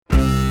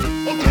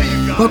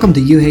Welcome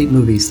to You Hate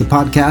Movies, the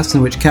podcast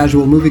in which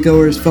casual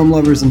moviegoers, film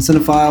lovers, and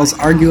cinephiles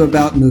argue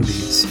about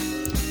movies.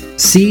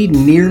 See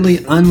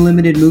nearly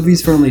unlimited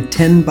movies for only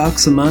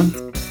 $10 a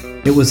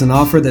month? It was an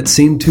offer that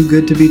seemed too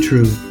good to be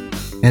true.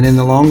 And in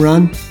the long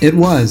run, it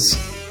was.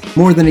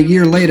 More than a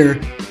year later,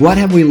 what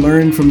have we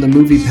learned from the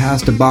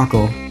MoviePass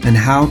debacle, and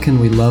how can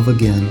we love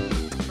again?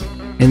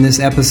 In this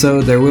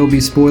episode, there will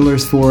be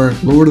spoilers for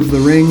Lord of the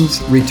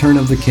Rings, Return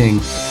of the King.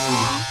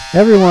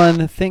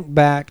 Everyone, think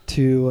back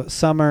to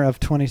summer of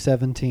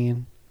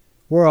 2017.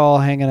 We're all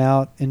hanging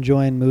out,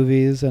 enjoying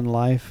movies and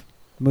life.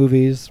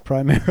 Movies,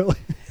 primarily.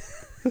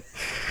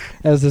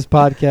 As this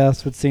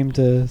podcast would seem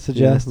to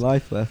suggest. Yeah,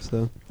 life less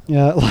so.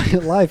 Yeah,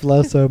 life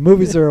less so.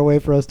 Movies are a way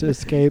for us to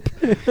escape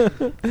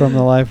from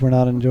the life we're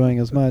not enjoying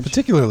as much.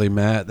 Particularly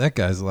Matt. That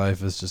guy's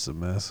life is just a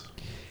mess.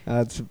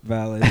 That's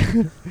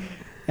valid.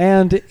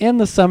 And in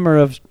the summer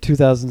of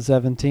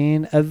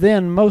 2017, a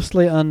then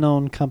mostly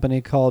unknown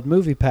company called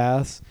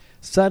MoviePass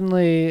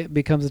suddenly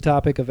becomes a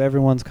topic of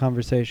everyone's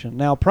conversation.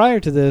 Now, prior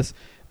to this,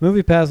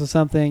 MoviePass was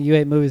something You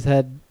Hate Movies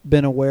had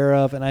been aware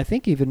of, and I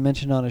think even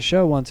mentioned on a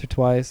show once or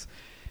twice,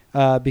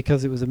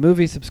 because it was a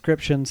movie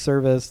subscription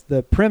service,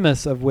 the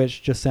premise of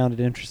which just sounded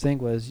interesting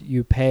was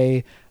you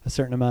pay a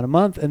certain amount a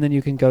month, and then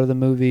you can go to the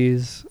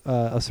movies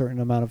a certain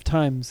amount of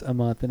times a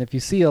month. And if you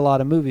see a lot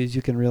of movies,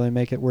 you can really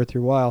make it worth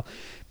your while.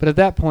 But at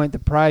that point, the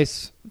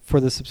price for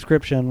the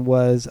subscription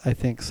was, I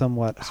think,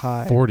 somewhat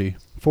high. $40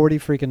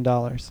 freaking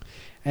dollars.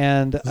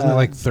 And isn't it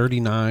like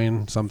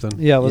 39 something?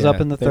 Yeah, it was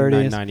up in the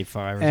 30s.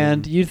 $39.95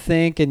 and you'd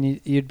think, and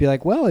you'd be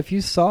like, well, if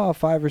you saw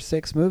 5 or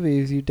 6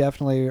 movies, you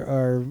definitely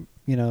are,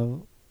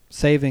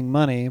 saving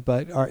money.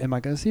 But am I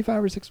going to see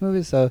 5 or 6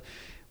 movies? So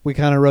we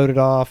kind of wrote it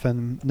off,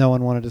 and no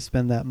one wanted to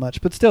spend that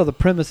much. But still, the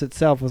premise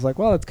itself was like,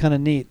 well, it's kind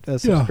of neat, a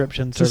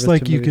subscription service. Just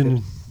like you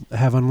can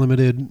have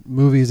unlimited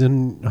movies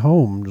in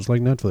home, just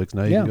like Netflix.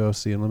 Now you can go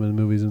see unlimited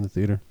movies in the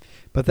theater.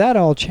 But that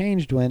all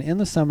changed when, in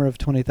the summer of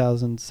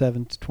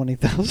 2007 to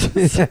 2000,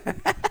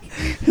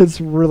 it's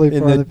really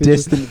far in the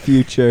distant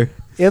future.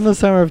 In the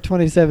summer of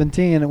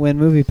 2017, when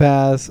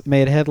MoviePass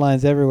made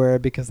headlines everywhere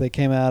because they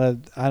came out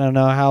of, I don't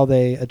know how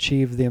they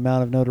achieved the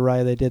amount of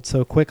notoriety they did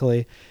so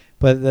quickly,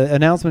 but the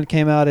announcement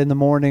came out in the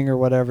morning or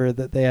whatever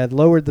that they had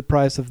lowered the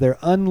price of their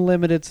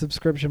unlimited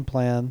subscription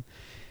plan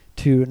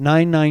to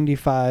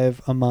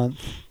 $9.95 a month.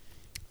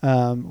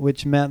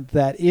 Which meant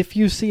that if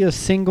you see a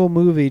single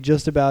movie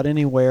just about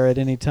anywhere at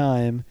any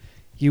time,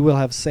 you will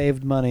have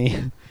saved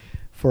money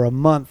for a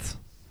month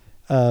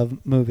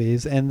of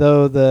movies. And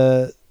though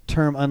the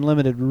term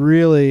unlimited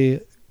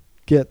really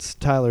gets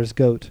Tyler's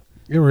goat.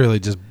 It really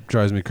just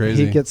drives me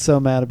crazy. He gets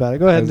so mad about it.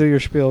 Go ahead and do your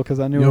spiel, because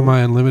I knew... You know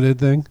my unlimited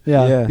thing?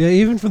 Yeah. Yeah,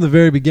 even from the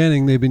very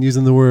beginning, they've been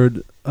using the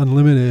word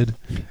unlimited.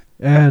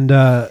 And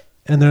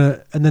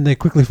then they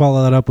quickly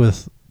follow that up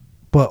with,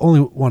 but only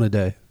one a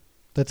day.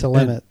 That's a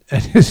limit.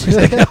 And it's just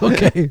like,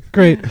 okay,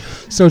 great.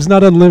 So it's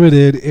not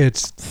unlimited,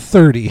 it's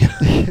 30.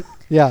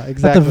 Yeah,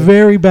 exactly. At the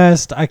very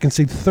best, I can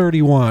see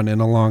 31 in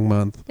a long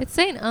month. It's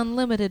saying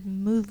unlimited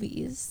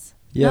movies.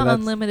 Yeah, not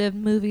unlimited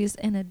movies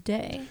in a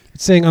day.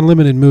 It's saying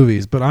unlimited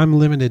movies, but I'm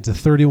limited to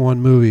 31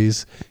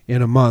 movies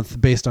in a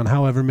month based on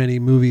however many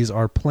movies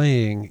are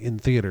playing in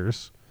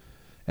theaters.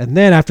 And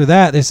then after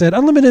that, they said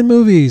unlimited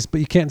movies, but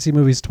you can't see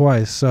movies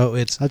twice. So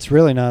that's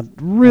really not...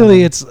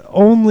 It's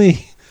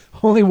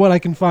only what I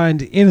can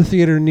find in a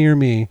theater near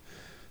me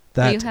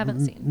that you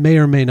haven't seen. May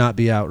or may not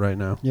be out right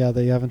now. Yeah,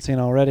 that you haven't seen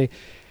already.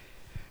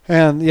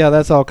 And yeah,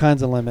 that's all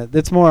kinds of limit.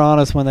 It's more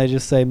honest when they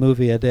just say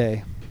movie a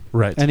day.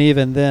 Right. And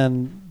even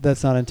then,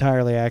 that's not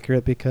entirely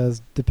accurate,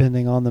 because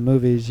depending on the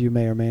movies, you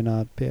may or may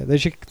not be. They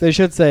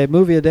should say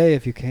movie a day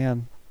if you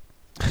can,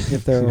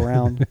 if they're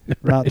around,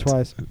 not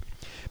twice.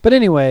 But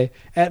anyway,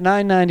 at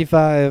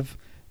 $9.95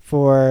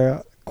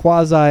 for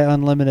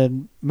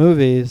quasi-unlimited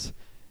movies,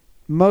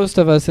 most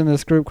of us in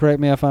this group, correct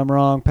me if I'm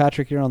wrong,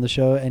 Patrick, you're on the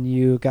show, and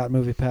you got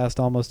MoviePass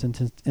almost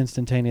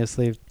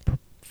instantaneously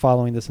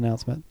following this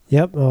announcement.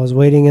 Yep, I was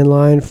waiting in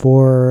line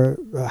for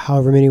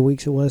however many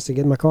weeks it was to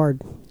get my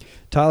card.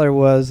 Tyler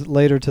was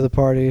later to the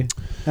party.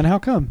 And how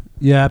come?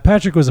 Yeah,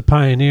 Patrick was a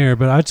pioneer,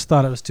 but I just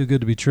thought it was too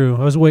good to be true.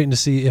 I was waiting to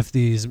see if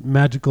these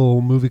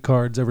magical movie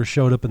cards ever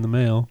showed up in the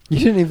mail. You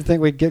didn't even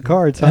think we'd get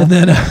cards, huh? And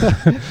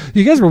then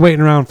you guys were waiting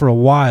around for a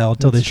while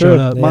until they showed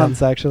up.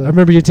 Months, actually. I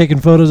remember you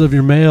taking photos of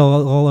your mail,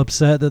 all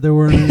upset that there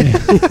weren't any.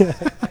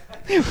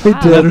 We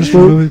did.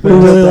 We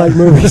really like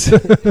movies.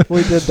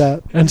 We did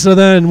that. And so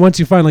then once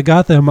you finally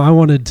got them, I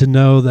wanted to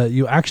know that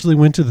you actually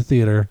went to the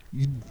theater.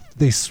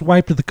 They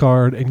swiped the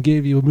card and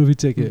gave you a movie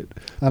ticket.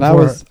 And I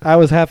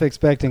was half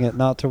expecting it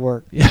not to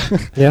work. Yeah.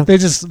 Yeah.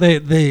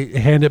 They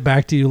hand it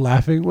back to you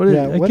laughing. What are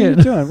you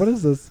doing? What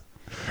is this?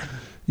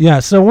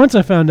 Yeah, so once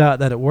I found out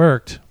that it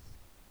worked,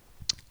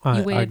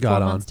 You waited I got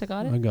 4 on. months to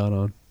got it? I got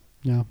on.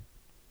 Yeah.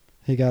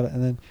 He got it.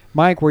 And then,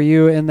 Mike, were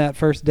you in that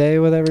first day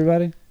with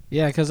everybody?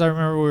 Yeah, because I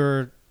remember we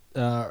were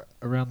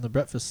around the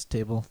breakfast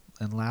table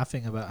and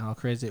laughing about how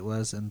crazy it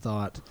was, and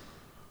thought,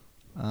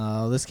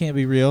 this can't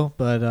be real,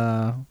 but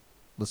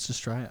let's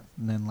just try it.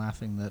 And then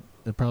laughing that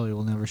it probably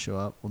will never show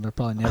up. We'll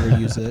probably never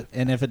use it.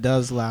 And if it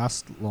does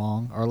last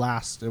long,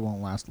 it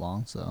won't last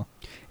long. So.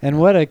 And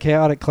what a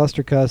chaotic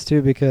cluster cuss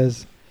too,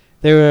 because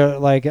there were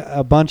like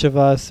a bunch of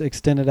us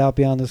extended out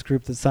beyond this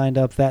group that signed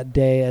up that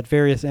day at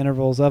various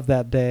intervals of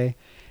that day.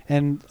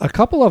 And a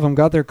couple of them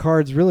got their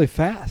cards really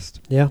fast.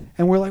 Yeah.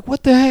 And we're like,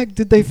 what the heck?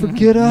 Did they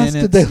forget us?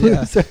 Did they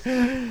Minutes,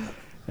 lose?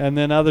 And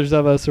then others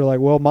of us are like,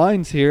 well,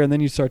 mine's here. And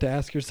then you start to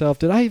ask yourself,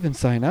 did I even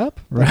sign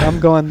up? Like, I'm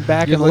going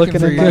back You're and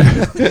looking looking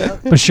at for mine.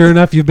 But sure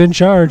enough, you've been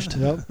charged.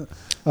 Yep.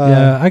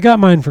 Yeah, I got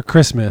mine for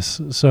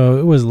Christmas, so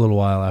it was a little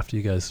while after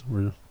you guys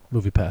were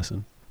movie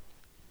passing.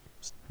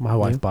 My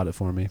wife bought it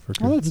for me for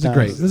Oh, Christmas. that's it was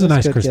great. nice. It was a That's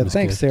nice good Christmas gift.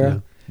 Thanks, gift.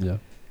 Sarah.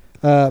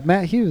 Yeah.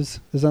 Matt Hughes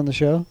is on the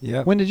show.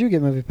 Yep. When did you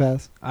get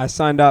MoviePass? I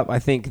signed up, I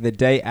think, the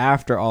day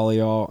after all of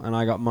y'all, and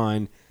I got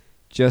mine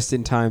just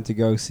in time to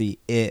go see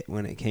it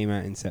when it came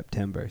out in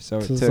September. So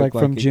it So it's took like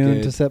from a June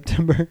good- to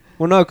September.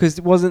 Well, no,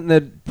 because wasn't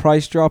the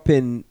price drop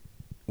in...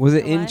 Was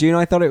it in July? June?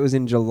 I thought it was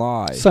in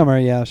July. Summer,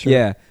 yeah, sure.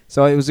 Yeah.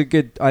 So it was I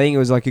think it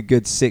was like a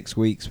good 6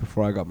 weeks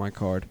before I got my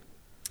card.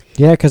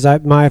 Yeah, because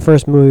my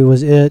first movie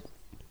was It,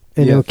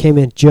 and Yeah. it came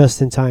in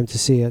just in time to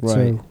see it. Right.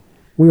 So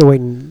we were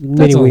waiting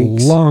That's many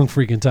weeks. a long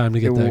freaking time to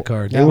get It that wa-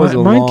 card. it was a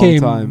Mine long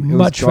came time. It was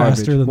much garbage.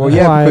 faster than Well, that.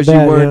 yeah, Oh, I because you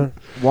bet, weren't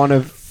one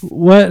of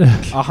What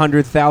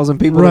 100,000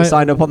 people Right. that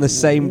signed up on the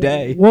same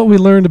day. What we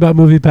learned about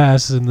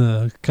MoviePass in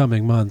the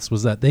coming months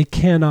was that they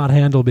cannot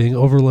handle being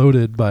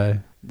overloaded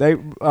by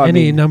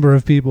any number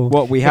of people.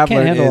 What we They have can't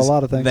learned handle a is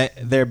lot of things. that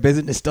their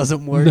business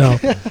doesn't work. No,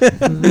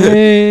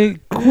 they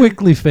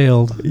quickly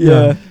failed.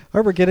 Yeah.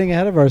 Or we're getting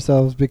ahead of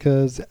ourselves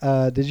because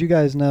did you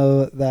guys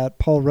know that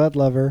Paul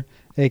Rudd-Lover,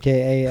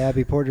 a.k.a.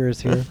 Abi Porter,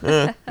 is here?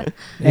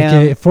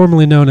 AKA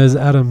formerly known as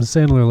Adam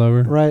Sandler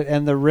lover. Right,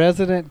 and the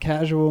resident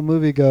casual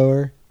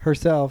moviegoer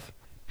herself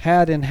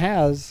had and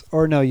has,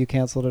 or no, you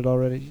canceled it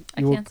already.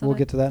 I canceled We'll it.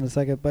 get to that in a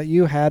second, but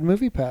you had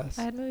MoviePass.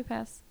 I had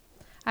MoviePass.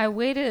 I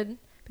waited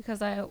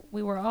because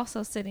we were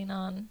also sitting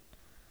on,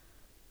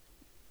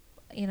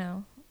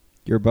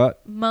 Your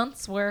butt.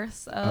 months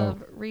worth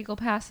of Regal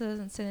passes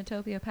and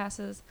Cinetopia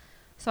passes.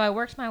 So I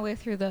worked my way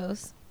through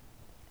those,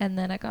 and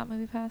then I got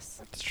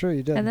MoviePass. It's true,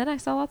 you did. And then I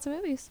saw lots of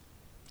movies.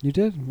 You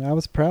did. I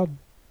was proud.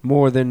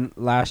 More than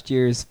last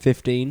year's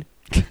 15.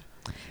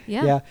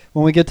 Yeah.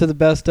 When we get to the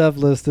best of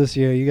list this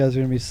year, you guys are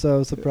going to be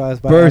so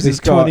surprised by Burrs Abby's has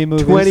got 20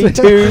 movies.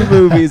 22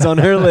 movies on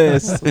her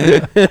list.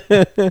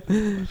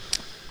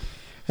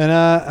 And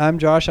I'm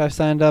Josh. I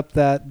signed up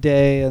that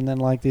day, and then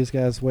like these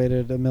guys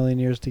waited a million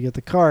years to get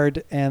the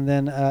card. And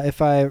then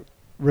if I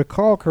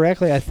recall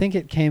correctly, I think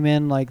it came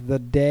in like the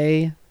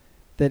day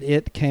that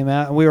it came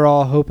out. And we were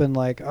all hoping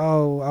like,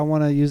 oh, I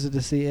want to use it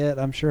to see it.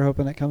 I'm sure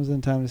hoping it comes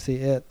in time to see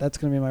it. That's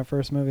going to be my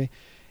first movie.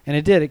 And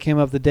it did. It came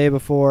up the day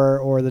before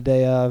or the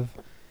day of.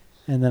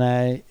 And then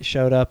I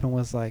showed up and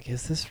was like,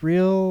 is this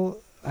real?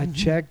 I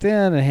checked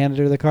in and handed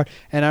her the card.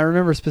 And I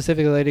remember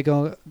specifically a lady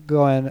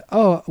going,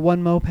 oh,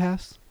 one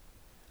MoPass?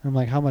 I'm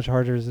like, how much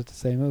harder is it to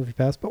say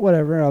MoviePass? But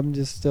whatever, I'm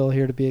just still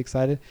here to be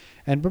excited.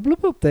 And boop,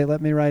 boop, boop, they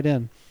let me right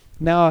in.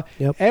 Now,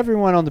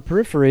 everyone on the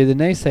periphery, the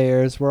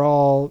naysayers, were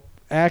all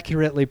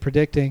accurately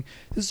predicting,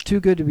 this is too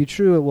good to be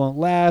true, it won't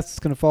last, it's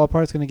going to fall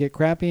apart, it's going to get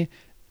crappy.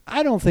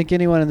 I don't think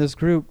anyone in this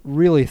group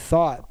really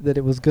thought that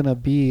it was going to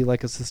be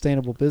like a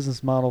sustainable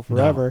business model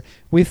forever. No.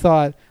 We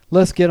thought,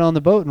 let's get on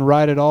the boat and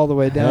ride it all the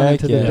way down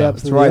into the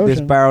depths of the ocean. Let's ride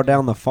this barrel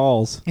down the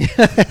falls.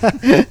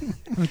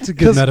 That's a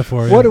good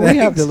metaphor. What do we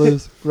have to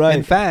lose? Right.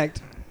 In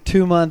fact,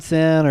 2 months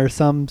in or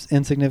some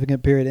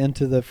insignificant period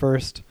into the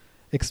first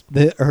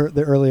the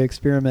early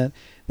experiment,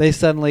 they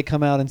suddenly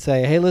come out and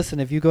say, hey, listen,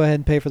 if you go ahead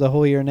and pay for the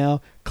whole year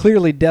now,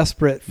 clearly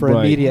desperate for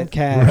immediate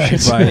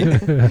cash. Right.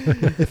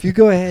 If you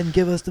go ahead and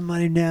give us the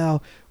money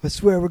now, I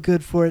swear we're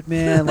good for it,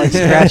 man. Like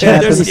scratching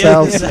at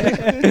themselves.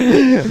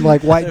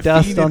 Like white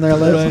dust on their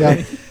lips.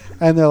 Right. Yeah.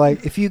 And they're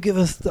like, if you give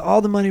us all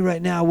the money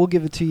right now, we'll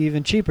give it to you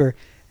even cheaper.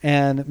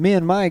 And me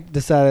and Mike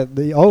decided,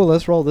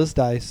 let's roll this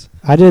dice.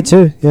 I did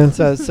too, yeah.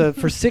 So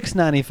for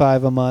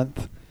 $6.95 a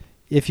month,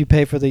 if you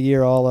pay for the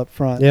year all up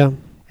front. Yeah.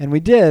 And we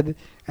did.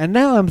 And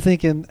now I'm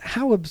thinking,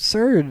 how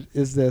absurd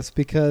is this?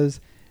 Because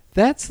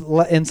that's,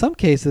 in some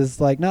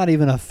cases, like not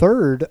even a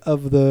third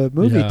of the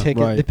movie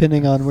ticket,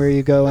 depending on where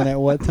you go and at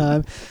what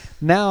time.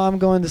 Now I'm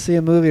going to see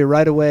a movie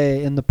right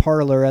away in the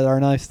parlor at our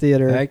nice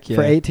theater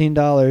for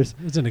 $18.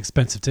 It's an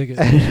expensive ticket.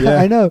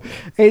 I know.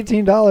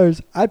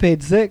 $18. I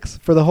paid $6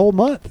 for the whole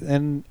month.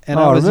 And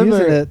I was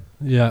using it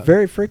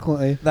very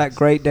frequently. That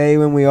great day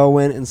when we all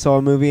went and saw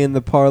a movie in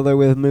the parlor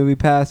with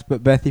MoviePass,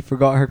 but Bethy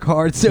forgot her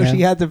card, so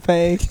she had to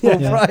pay full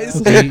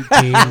price.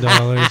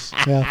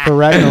 $18. Yeah, for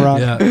Ragnarok.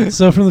 Yeah.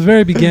 So from the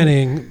very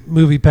beginning,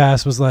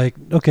 MoviePass was like,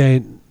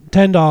 okay,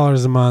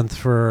 $10 a month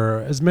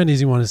for as many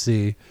as you want to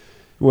see.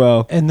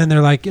 Well, and then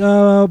they're like,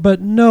 but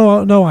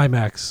no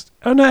IMAX,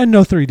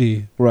 no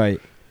 3D.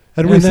 Right.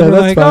 And we then said, we're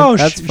 "That's like, fine. oh,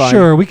 That's fine."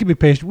 sure, we can be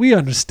patient. We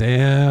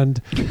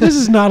understand. This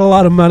is not a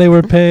lot of money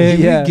we're paying.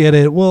 Yeah. We get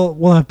it.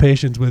 We'll have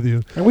patience with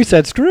you. And we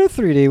said, screw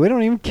 3D. We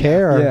don't even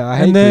care. Yeah, I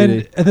hate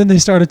And then they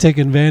started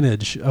taking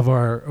advantage of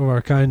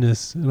our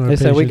kindness and our They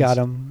said, we patience. got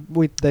him.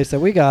 They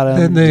said, we got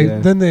him.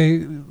 Then they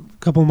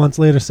a couple months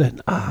later said,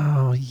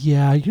 oh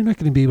yeah, you're not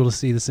going to be able to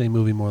see the same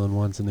movie more than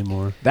once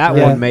anymore. That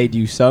Yeah. one made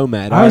you so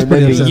mad. I was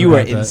pretty remember upset you were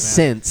about that.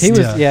 incensed. He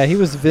was, Yeah. he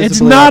was visibly It's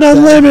not upset.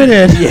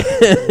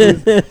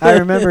 unlimited. I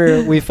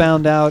remember we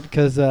found out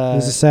because It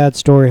was a sad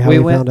story how we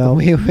went found out.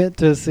 we went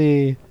to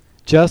see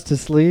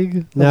Justice League.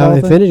 of Now, all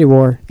things. Infinity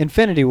War.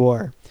 Infinity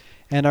War.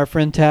 And our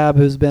friend Tab,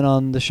 who's been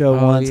on the show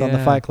Oh, once on the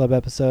yeah. Fight Club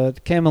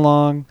episode, came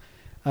along,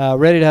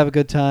 ready to have a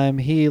good time.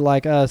 He,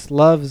 like us,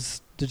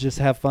 loves to just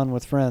have fun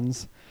with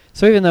friends.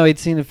 So even though he'd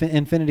seen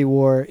Infinity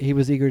War, he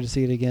was eager to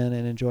see it again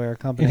and enjoy our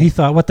company. And he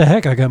thought, what the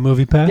heck? I got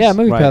MoviePass. yeah,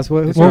 MoviePass. Right.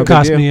 What, It's what- Won't no big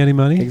cost deal. me any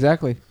money.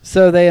 Exactly.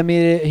 So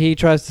he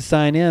tries to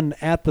sign in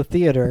at the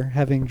theater,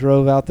 having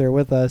drove out there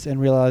with us, and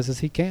realizes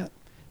he can't.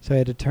 So he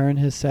had to turn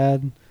his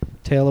sad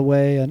tail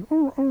away and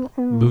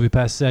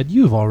MoviePass said,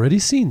 you've already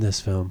seen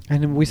this film.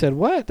 And then we said,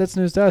 what? That's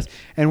news to us.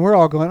 And we're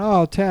all going,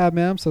 oh, Tab,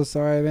 man, I'm so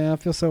sorry, man. I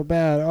feel so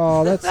bad.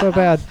 Oh, that's so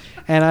bad.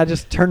 And I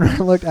just turned around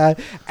and looked. I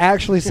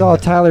actually saw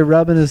Tyler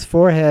rubbing his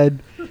forehead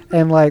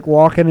and, like,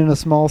 walking in a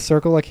small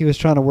circle like he was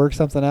trying to work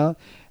something out.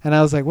 And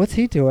I was like, what's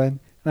he doing?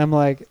 And I'm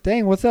like,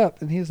 dang, what's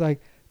up? And he was like,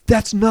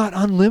 that's not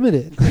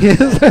unlimited.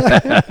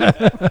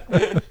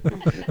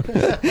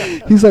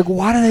 He's like,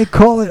 why do they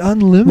call it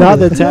unlimited? Not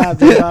the Tab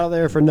just out of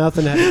there for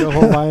nothing. Had to go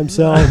home by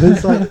himself.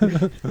 It's like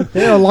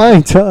they're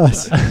lying to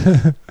us.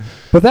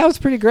 But that was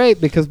pretty great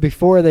because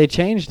before they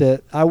changed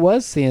it, I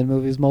was seeing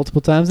movies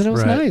multiple times and it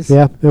was Right. nice.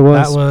 Yeah, it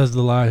was. That was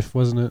the life,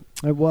 wasn't it?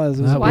 It was.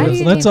 It was That Why was-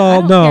 do you let's think, all I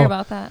don't know. care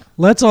about that.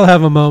 Let's all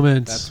have a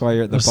moment That's why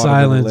you're at the of bottom of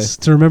the silence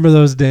list. to remember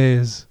those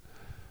days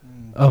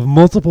of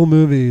multiple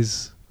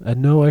movies at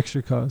no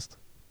extra cost.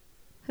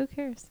 Who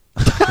cares?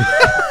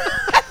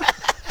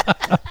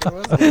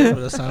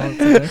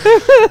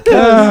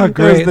 Oh,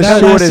 great. the That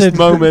shortest lasted-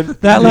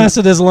 moment. That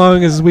lasted as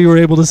long as we were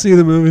able to see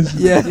the movies.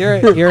 Yeah.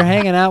 You're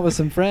hanging out with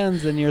some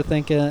friends and you're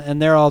thinking,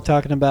 and you're all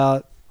talking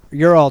about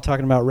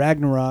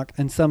Ragnarok,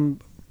 and some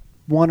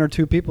one or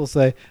two people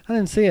say, I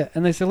didn't see it,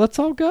 and they say, let's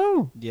all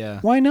go. Yeah.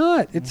 Why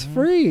not? It's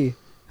free.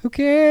 Who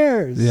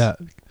cares? Yeah.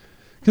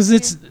 Because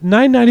it's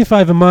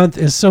 $9.95 a month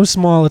is so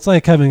small. It's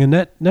like having a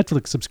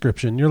Netflix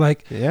subscription. You're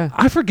like, Yeah.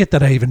 I forget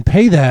that I even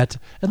pay that.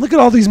 And look at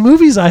all these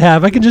movies I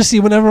have. I can just see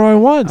whenever I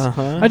want.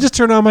 Uh-huh. I just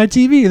turn on my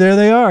TV. There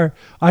they are.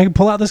 I can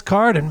pull out this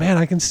card and, man,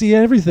 I can see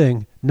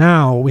everything.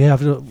 Now we have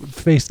to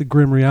face the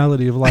grim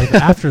reality of life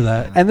after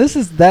that. And this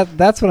is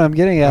that's what I'm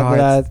getting at. Oh,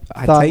 But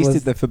I thought tasted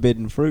was the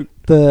forbidden fruit.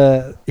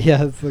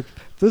 it's like,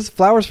 this is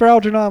flowers for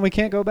Algernon. We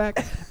can't go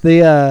back.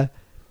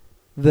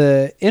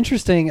 The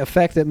interesting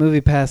effect that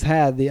MoviePass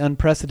had, the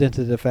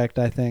unprecedented effect,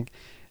 I think,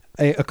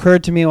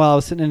 occurred to me while I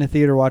was sitting in a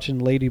theater watching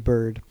Lady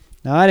Bird.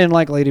 Now, I didn't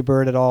like Lady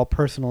Bird at all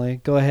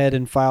personally. Go ahead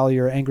and file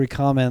your angry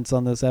comments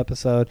on this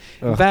episode.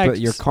 In fact, but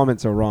your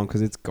comments are wrong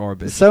because it's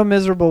garbage. so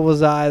miserable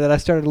was I that I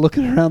started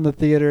looking around the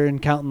theater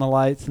and counting the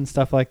lights and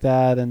stuff like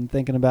that and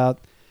thinking about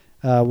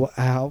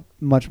how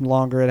much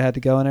longer it had to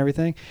go and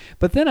everything.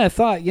 But then I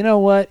thought, you know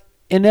what?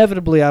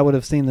 Inevitably, I would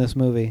have seen this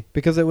movie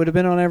because it would have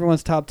been on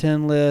everyone's top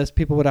 10 list.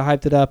 People would have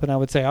hyped it up, and I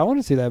would say, I want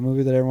to see that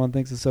movie that everyone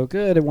thinks is so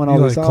good. It won all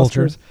You these like Oscars.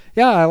 culture?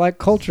 Yeah, I like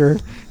culture.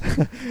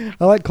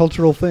 I like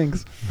cultural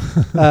things.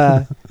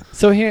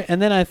 So here,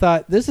 and then I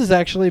thought, this is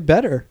actually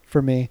better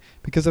for me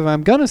because if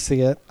I'm going to see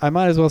it, I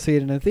might as well see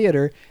it in a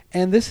theater.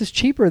 And this is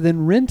cheaper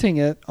than renting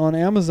it on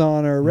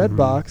Amazon or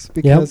Redbox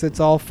because it's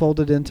all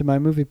folded into my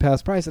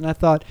MoviePass price. And I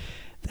thought,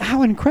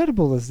 how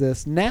incredible is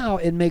this? Now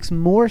it makes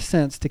more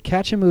sense to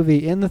catch a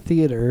movie in the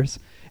theaters.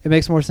 It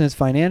makes more sense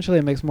financially.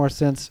 It makes more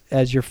sense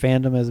as your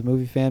fandom as a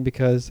movie fan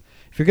because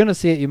if you're going to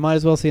see it, you might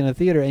as well see it in a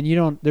theater.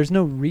 And there's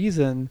no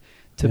reason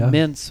to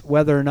mince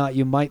whether or not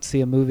you might see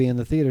a movie in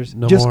the theaters.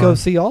 Just go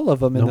see all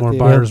of them in the theater. No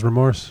more buyer's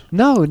remorse.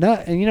 No,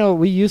 not. And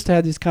we used to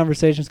have these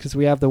conversations because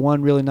we have the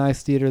one really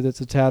nice theater that's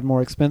a tad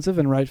more expensive,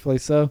 and rightfully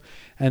so,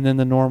 and then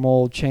the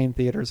normal chain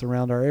theaters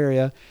around our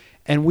area.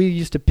 And we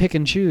used to pick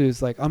and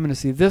choose, like, I'm going to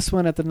see this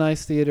one at the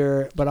nice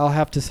theater, but I'll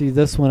have to see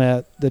this one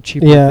at the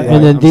cheaper theater.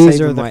 and then I'm these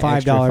saving are the my $5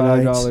 extra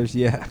nights. $5.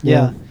 Yeah.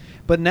 Yeah.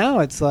 But now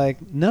it's like,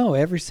 no,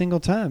 every single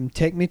time.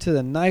 Take me to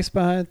the nice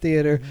behind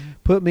theater,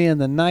 put me in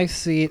the nice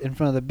seat in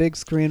front of the big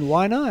screen.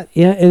 Why not?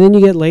 Yeah, and then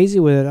you get lazy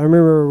with it. I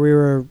remember we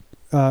were,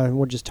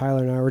 just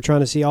Tyler and I were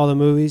trying to see all the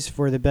movies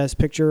for the Best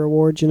Picture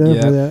awards, Yeah.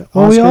 for the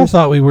Well, we all Oscars.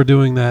 thought we were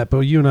doing that, but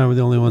you and I were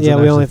the only ones Yeah, that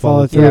we actually only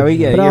followed through. Yeah, we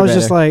get it. But I You're was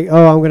just better. like,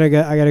 oh,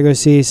 I gotta go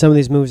see some of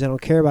these movies I don't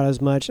care about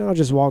as much. And I'll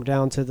just walk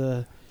down to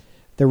the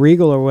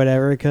Regal or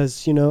whatever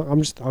because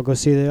I'll go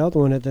see the other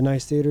one at the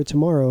nice theater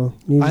tomorrow.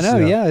 You I just-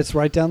 know, yeah, it's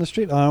right down the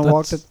street. I don't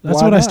walk to. That's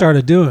why what I not?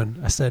 started doing.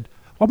 I said,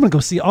 well, I'm going to go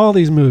see all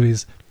these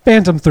movies.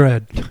 Phantom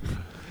Thread,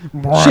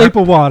 Shape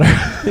of Water,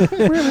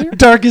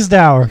 Darkest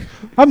Hour.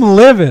 I'm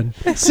living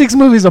 6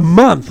 movies a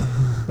month.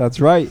 That's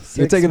right.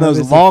 You're 6 taking movies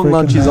those a long freaking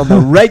lunches month.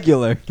 on the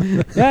regular.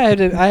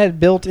 Yeah, I had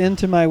built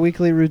into my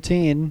weekly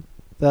routine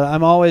that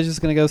I'm always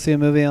just going to go see a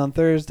movie on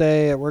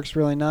Thursday. It works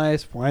really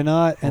nice. Why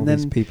not? All And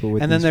these then people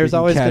with and then these there's freaking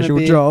always gonna casual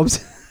be-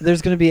 jobs.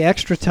 there's going to be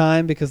extra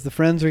time because the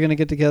friends are going to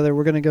get together.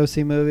 We're going to go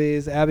see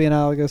movies. Abby and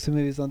I will go see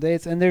movies on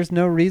dates. And there's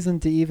no reason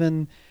to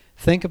even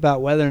think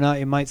about whether or not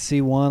you might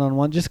see one on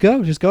one. Just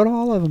go to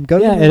all of them. Go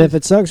to Yeah, the and movies. if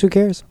it sucks, who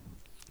cares?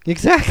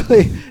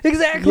 Exactly.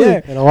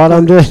 Yeah, and a lot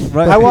of them do.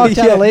 Right. I walked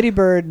out Yeah. of Lady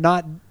Bird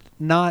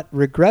not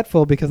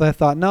regretful because I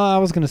thought, no, I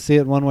was going to see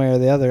it one way or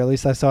the other. At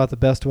least I saw it the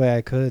best way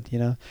I could, you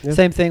know. Yeah.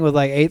 Same thing with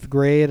like 8th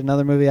Grade,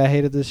 another movie I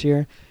hated this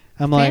year.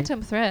 I'm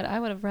Phantom Thread. I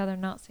would have rather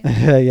not seen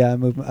it. yeah,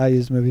 I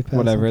used MoviePass.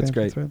 Whatever, on it's Phantom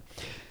great. Thread.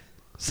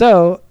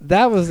 So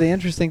that was the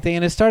interesting thing,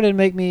 and it started to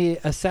make me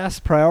assess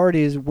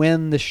priorities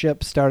when the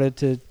ship started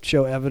to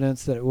show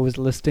evidence that it was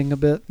listing a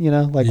bit. You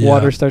know, like Yeah.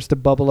 water starts to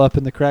bubble up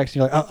in the cracks,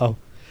 and you're like, uh-oh.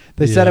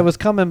 They said Yeah. it was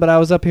coming, but I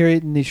was up here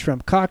eating these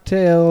shrimp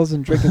cocktails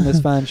and drinking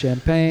this fine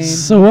champagne.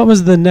 So what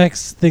was the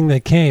next thing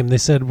that came? They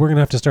said we're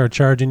gonna have to start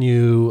charging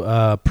you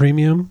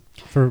premium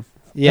for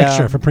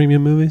extra for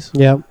premium movies.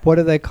 Yeah, What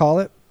do they call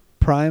it?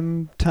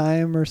 Prime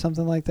time or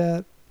something like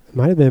that? it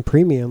might have been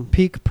premium.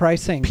 Peak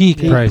pricing.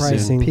 Peak Yeah. pricing.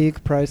 pricing.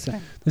 Peak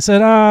pricing. They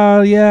said,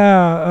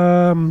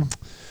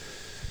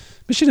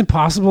 Mission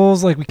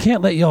Impossible's like we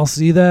can't let y'all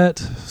see that,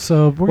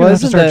 so we're Well, gonna have to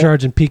isn't start the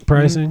charging peak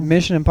pricing.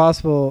 Mission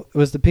Impossible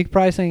was the peak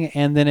pricing,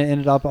 and then it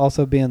ended up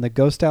also being the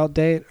ghost out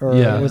date, or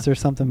Yeah. was there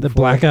something The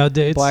before? blackout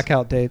dates.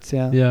 Blackout dates,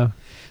 yeah. Yeah.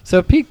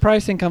 So peak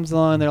pricing comes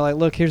along, and they're like,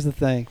 look, here's the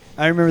thing.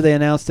 I remember they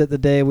announced it the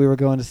day we were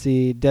going to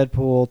see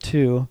Deadpool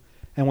 2,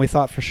 and we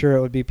thought for sure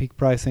it would be peak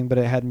pricing, but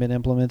it hadn't been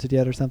implemented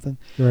yet or something.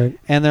 Right.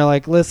 And they're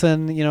like,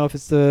 listen, you know, if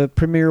it's the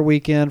premiere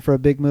weekend for a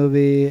big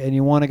movie and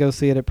you want to go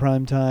see it at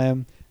prime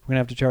time, we're going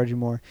to have to charge you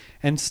more.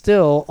 And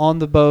still on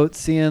the boat,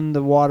 seeing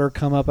the water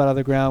come up out of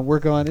the ground, we're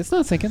going, it's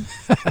not sinking.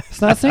 It's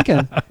not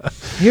sinking.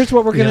 Here's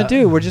what we're going to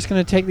Yeah. do. We're just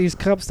going to take these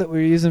cups that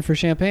we're using for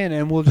champagne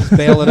and we'll just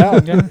bail it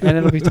out and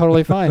it'll be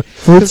totally fine.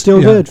 Food's still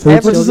Yeah. good.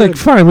 Food's Which still is like good.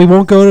 fine, we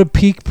won't go to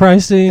peak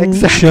pricing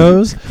Exactly.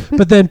 shows,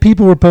 but then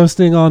people were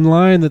posting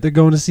online that they're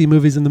going to see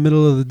movies in the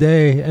middle of the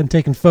day and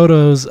taking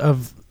photos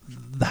of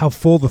how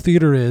full the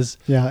theater is.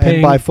 Yeah, Paying-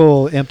 and by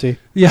full, empty.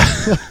 Yeah.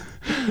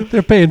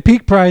 They're paying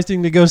peak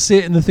pricing to go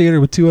sit in the theater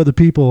with two other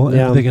people and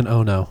Yeah. thinking,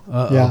 oh no.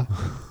 Uh-oh. Yeah.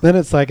 Then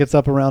it's like it's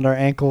up around our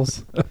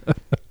ankles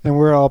and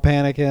we're all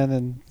panicking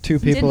and two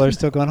people are Didn't-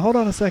 still going, hold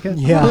on a second.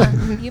 Yeah.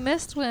 You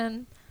missed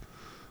when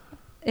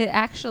it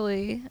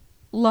actually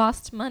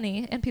lost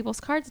money and people's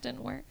cards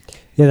didn't work.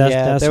 Yeah,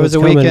 that's there was a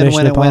what's coming, weekend Mission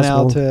when it went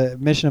out Impossible. to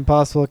Mission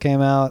Impossible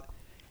came out,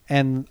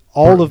 and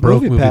all of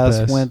Broke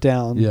MoviePass MoviePass. went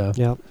down. Yeah.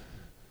 Yep.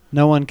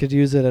 No one could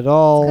use it at Because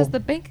all. the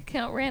bank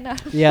account ran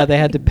out. Yeah, they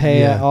had to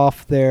pay Yeah.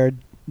 off their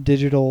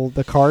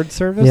the card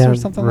service Yeah. or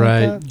something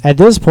Right. like that. At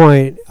this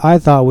point, I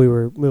thought it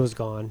was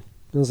gone.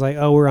 It was like,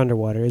 oh, we're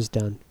underwater. It's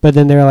done. But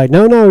then they're like,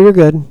 no, you're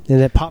good.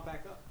 And it popped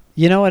back up.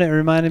 You know what it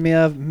reminded me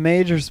of?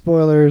 Major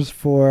spoilers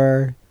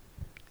for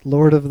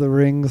Lord of the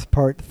Rings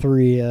Part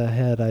 3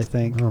 ahead, I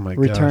think. Oh my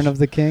Return gosh. of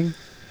the King.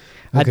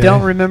 Okay. I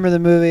don't remember the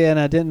movie, and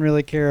I didn't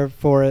really care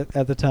for it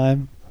at the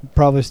time.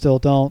 Probably still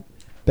don't.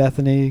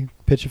 Bethany,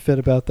 pitch a fit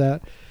about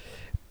that.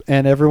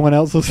 And everyone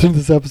else listening to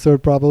this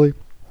episode probably.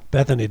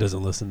 Bethany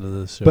doesn't listen to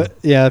this show. But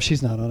yeah, if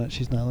she's not on it,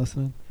 she's not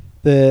listening.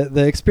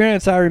 The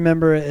experience I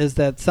remember is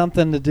that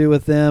something to do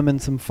with them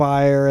and some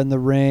fire and the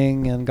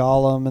ring and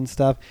Gollum and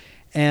stuff.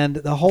 And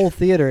the whole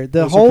theater,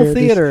 Those are characters.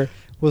 theater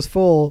was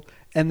full,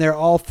 and they're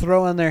all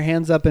throwing their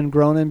hands up and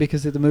groaning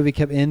because the movie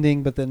kept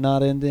ending but then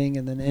not ending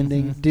and then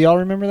ending. Mhm. Do y'all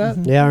remember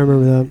that? Yeah, I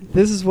remember that.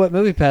 This is what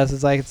MoviePass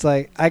is like. It's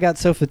like I got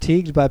so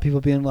fatigued by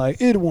people being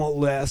like, it won't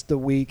last a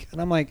week.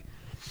 And I'm like,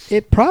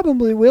 it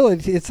probably will.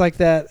 It's like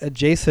that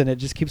Jason. It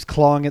just keeps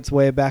clawing its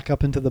way back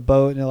up into the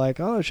boat. And you're like,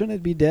 oh, shouldn't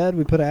it be dead?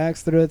 We put an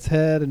axe through its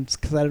head and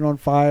set it on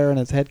fire and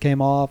its head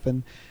came off.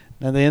 And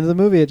at the end of the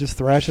movie, it just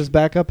thrashes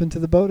back up into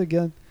the boat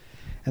again.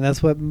 And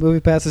that's what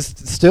MoviePass is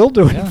still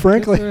doing, Yeah,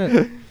 frankly. good for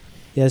it.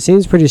 Yeah, it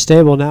seems pretty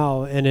stable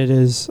now, and it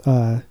is,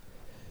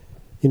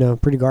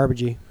 pretty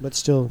garbagey, but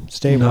still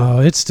stable. no,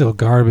 it's still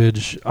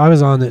garbage. I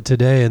was on it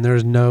today, and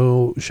there's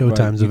no Right,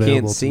 showtimes you available.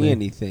 can't to see me.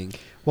 anything.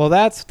 Well,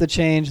 that's the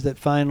change that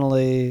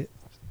finally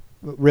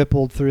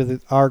rippled through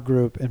our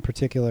group in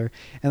particular.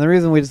 And the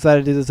reason we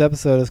decided to do this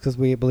episode is because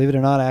we, believe it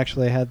or not,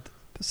 actually had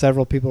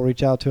several people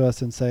reach out to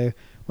us and say,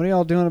 "What are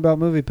y'all doing about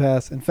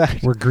MoviePass?" In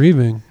fact, We're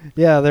grieving.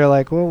 yeah, they're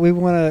like, "Well, we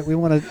want to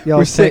We're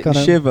y'all's take sitting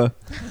on it." shiver.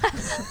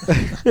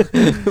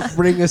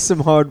 Bring us some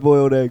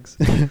hard-boiled eggs.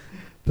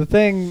 The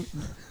thing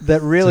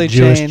that really it's a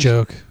Jewish changed.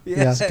 joke.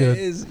 Yeah. That's good.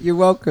 It is. You're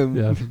welcome,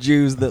 Yeah.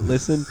 Jews that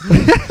listen.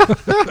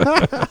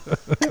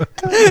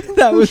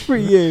 That was for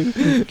you.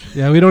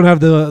 Yeah, we don't have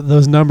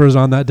those numbers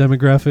on that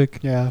demographic.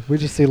 Yeah, we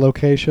just see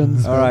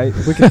locations. All right.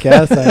 We could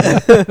guess. I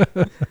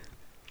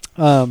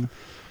guess.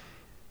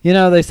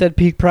 They said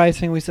peak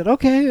pricing. We said,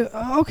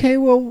 okay,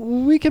 well,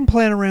 we can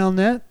plan around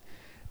that.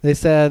 They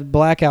said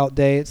blackout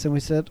dates, and we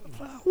said,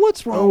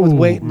 what's wrong with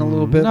waiting a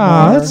little bit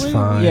Nah, more? that's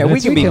fine. Yeah, we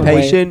That's can be fine.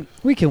 patient.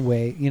 We can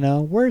wait,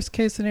 worst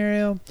case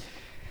scenario.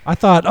 I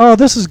thought, oh,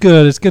 this is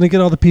good. It's going to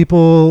get all the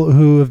people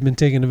who have been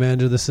taking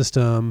advantage of the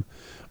system.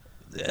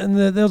 and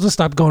they'll just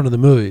stop going to the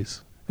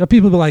movies.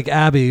 People like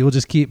Abby will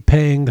just keep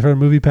paying for a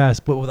movie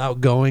pass, but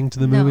without going to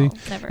the movie.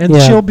 Never. And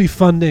she'll be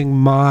funding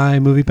my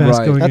movie pass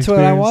Right. going That's what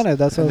I wanted.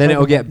 That's what. And then it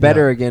will get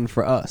better again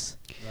for us.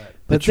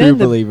 The But true then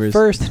believers. the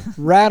first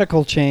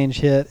radical change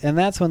hit, and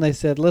that's when they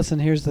said, listen,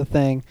 here's the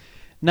thing.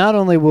 Not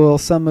only will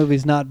some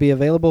movies not be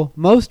available,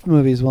 most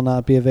movies will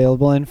not be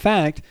available. In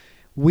fact,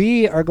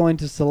 we are going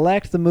to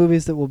select the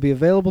movies that will be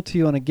available to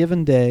you on a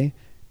given day,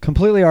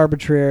 completely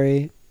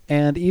arbitrary,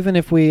 and even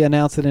if we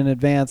announce it in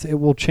advance, it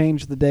will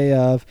change the day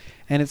of,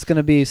 and it's going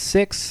to be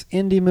 6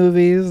 indie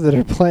movies that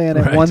are playing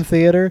at one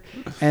theater,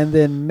 and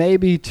then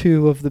maybe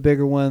 2 of the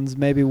bigger ones,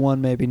 maybe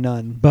 1, maybe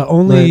none. But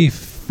only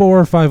 4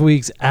 or 5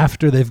 weeks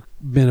after they've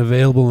been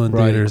available in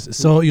theaters,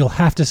 so you'll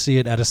have to see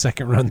it at a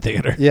second run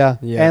theater. Yeah,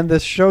 and the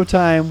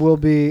showtime will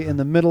be in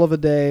the middle of a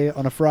day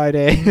on a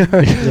Friday.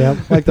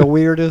 Like the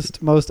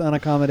weirdest, most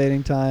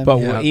unaccommodating time. But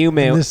we'll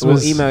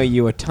email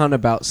you a ton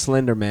about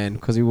Slender Man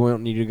because we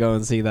want you to go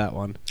and see that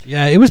one.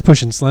 Yeah, it was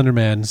pushing Slender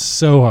Man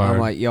so hard. I'm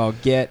like, y'all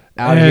get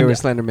out of here with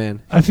Slender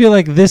Man. I feel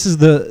like this is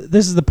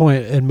the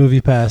point in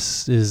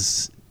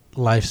MoviePass's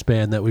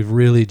lifespan that we've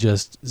really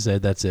just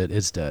said that's it.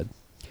 It's dead.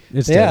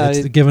 It's dead.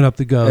 It's giving up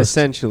the ghost.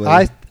 Essentially.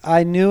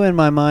 I knew in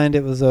my mind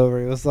it was over.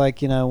 It was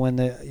like, when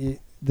it's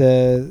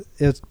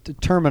the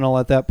terminal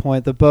at that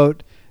point. The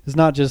boat is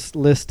not just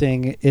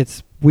listing,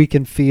 we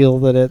can feel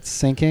that it's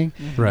sinking.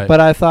 Right.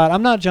 But I thought,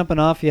 I'm not jumping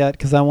off yet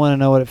because I want to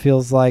know what it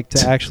feels like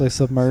to actually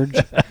submerge.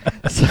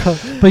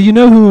 But you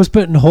know who was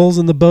putting holes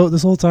in the boat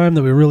this whole time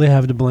that we really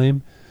have to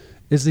blame?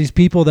 It's these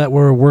people that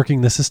were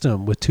working the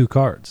system with 2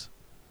 cards.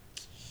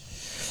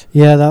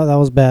 Yeah, that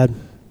was bad.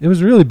 It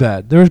was really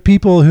bad. There were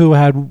people who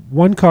had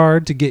 1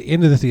 card to get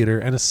into the theater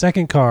and a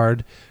second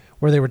card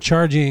where they were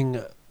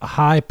charging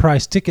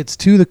high-priced tickets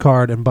to the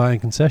card and buying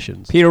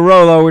concessions. Peter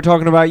Rollo, we're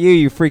talking about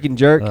you freaking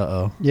jerk.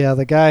 Uh-oh. Yeah,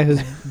 the guy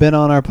who's been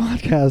on our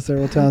podcast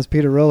several times,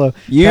 Peter Rollo.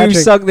 You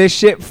suck this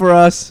shit for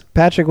us.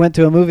 Patrick went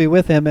to a movie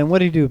with him, and what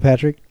did he do,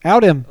 Patrick?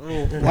 Out him.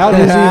 Out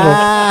his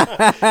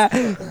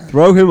evil.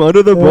 Throw him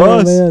under the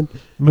bus. Man.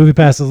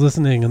 MoviePass is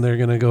listening, and they're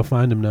going to go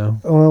find him now.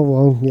 Oh,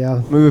 well,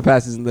 yeah.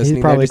 MoviePass isn't listening.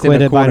 He's probably They're just in a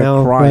quit it by corner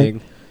now. crying.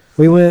 Right.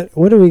 We went,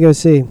 what did we go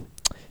see?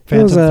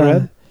 Phantom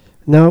Thread?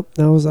 Nope,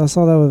 I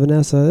saw that with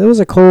Vanessa. It was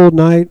a cold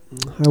night.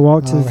 I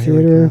walked to the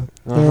theater.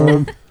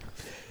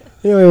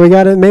 Anyway, we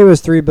got it. Maybe it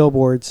was 3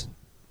 billboards.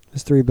 It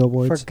was 3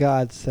 billboards. For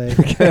God's sake.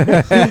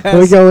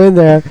 We go in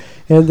there,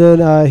 and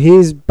then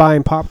he's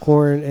buying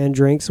popcorn and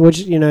drinks,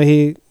 which,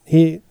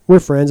 we're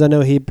friends. I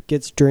know he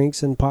gets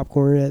drinks and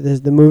popcorn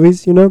at the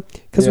movies,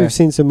 because we've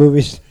seen some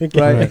movies.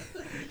 Right.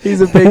 He's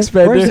a big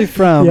spender. Where's he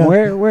from?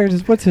 Yeah.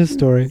 What's his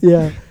story?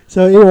 Yeah.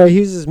 So anyway, he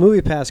uses his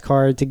MoviePass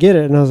card to get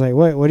it, and I was like,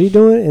 "What are you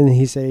doing?" And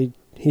he said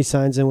he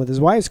signs in with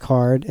his wife's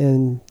card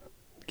and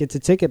gets a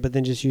ticket, but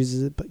then just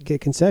uses it to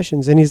get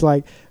concessions. And he's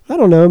like, "I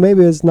don't know,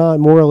 maybe it's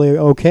not morally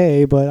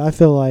okay, but I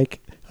feel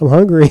like I'm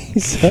hungry."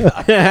 So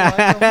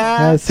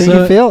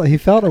he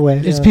felt away.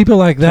 It's people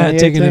like that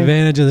taking 2018.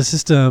 advantage of the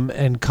system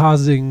and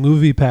causing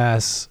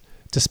MoviePass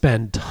to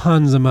spend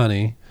tons of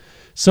money.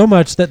 So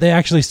much that they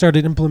actually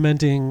started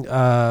implementing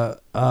a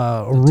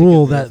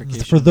rule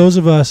that for those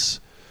of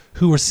us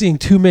who were seeing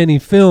too many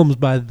films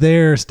by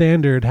their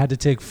standard had to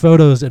take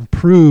photos and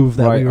prove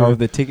that we were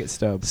the ticket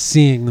stub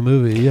seeing the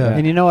movie. Yeah.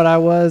 And you know what I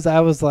was? I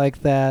was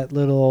like that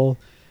little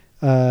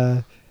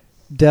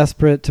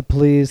desperate to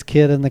please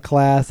kid in the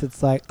class.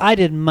 It's like, I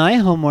did my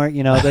homework.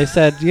 They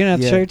said, you don't have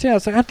to show your ticket. I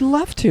was like, I'd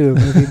love to,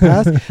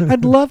 MoviePass.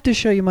 I'd love to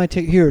show you my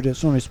ticket. Here it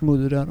is. Let me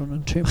smooth it out on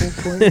the table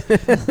for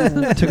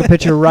you. Took a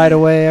picture right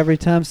away every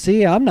time.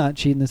 See, I'm not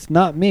cheating. It's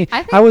not me.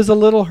 I was a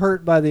little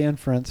hurt by the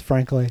inference,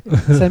 frankly.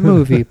 It's a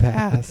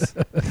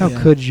MoviePass. How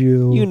could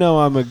you?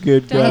 I'm a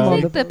good guy. Don't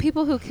you think the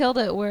people who killed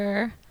it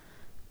were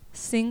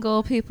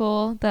single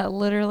people that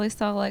literally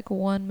saw like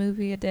 1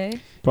 movie a day?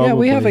 Probably. Yeah,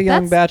 we have a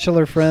young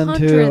bachelor friend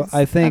who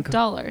I think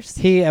dollars.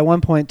 He at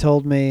one point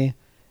told me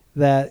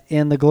that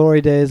in the glory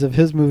days of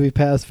his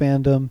MoviePass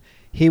fandom,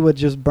 he would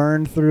just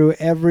burn through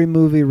every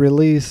movie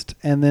released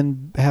and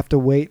then have to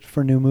wait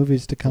for new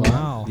movies to come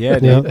out. Yeah,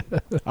 dude.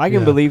 I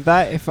can believe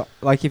that.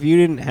 If you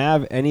didn't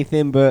have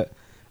anything but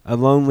a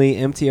lonely,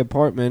 empty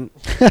apartment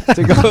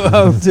to go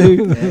home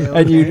to,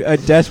 and you are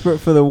desperate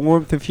for the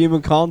warmth of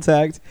human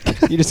contact,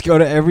 you just go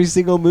to every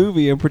single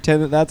movie and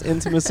pretend that that's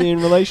intimacy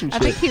and relationship.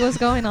 I think he was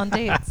going on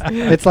dates.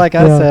 It's like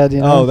I said,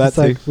 that's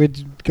like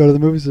we'd go to the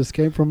movies to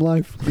escape from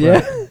life.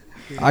 Yeah.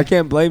 I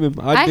can't blame him.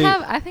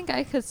 I think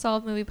I could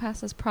solve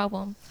MoviePass's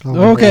problem.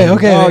 Okay. Oh,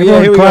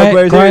 yeah, here we quiet,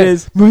 go, boys. Here it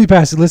is.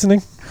 MoviePass is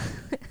listening.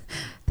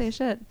 They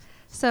should.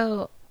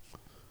 So,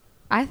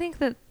 I think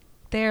that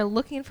they're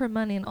looking for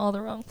money in all the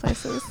wrong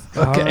places.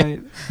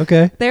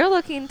 Okay. They're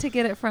looking to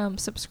get it from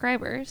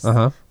subscribers.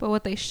 Uh-huh. But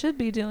what they should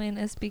be doing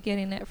is be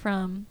getting it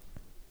from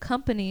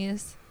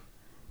companies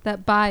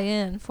that buy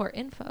in for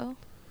info.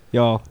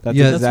 Y'all, that's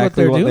Yeah,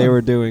 exactly what they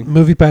were doing.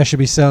 MoviePass should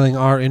be selling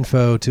our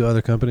info to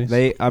other companies.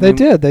 They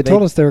did. They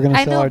told us they were going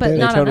to sell our data.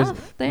 Not told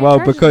enough. They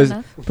well, ain't charging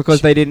enough.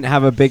 because they didn't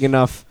have a big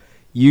enough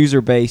user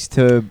base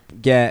to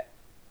get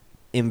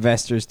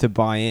investors to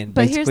buy in.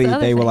 But here's Basically, the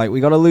other they were thing. like, we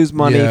got to lose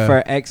money Yeah.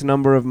 for X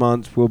number of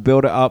months. We'll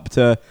build it up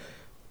to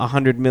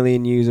 100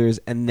 million users,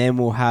 and then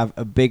we'll have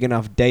a big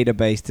enough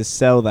database to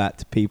sell that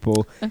to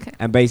people. Okay.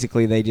 And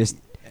basically, they just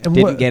And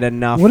didn't get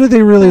enough. What are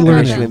they really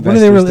Potential learning? What are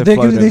they investors really? to They,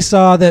 float they it.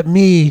 saw that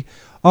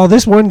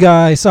this one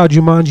guy saw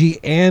Jumanji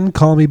and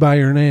Call Me by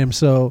Your Name,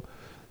 so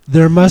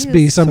there must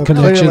be Yes. some So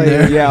connection clearly-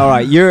 there. Yeah, all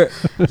right.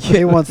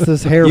 He wants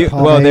this hair pomade.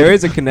 Well, there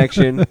is a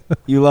connection.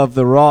 You love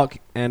The Rock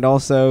and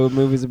also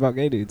movies about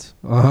gay dudes.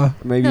 Uh-huh.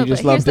 Maybe No, you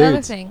just but love here's the other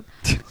dudes. thing.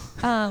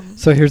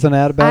 So here's an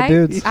ad about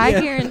dudes. I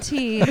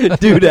guarantee.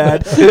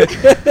 Doodad.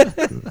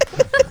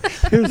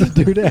 Here's a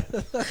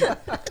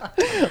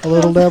doodad. A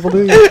little devil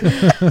dude.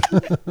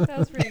 That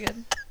was pretty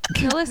good.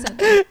 Now listen,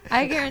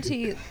 I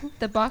guarantee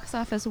the box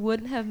office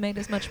wouldn't have made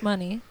as much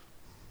money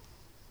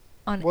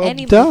on Well,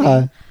 any duh.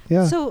 movie.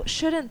 Yeah. So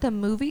shouldn't the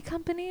movie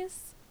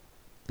companies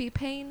be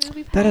paying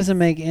MoviePass? That doesn't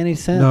make any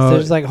sense. No. They're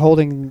just like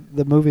holding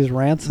the movie's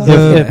ransom.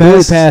 The If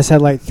best- MoviePass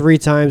had like 3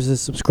 times the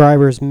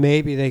subscribers,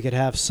 maybe they could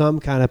have some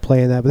kind of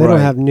play in that, but they Right.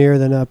 don't have near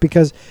enough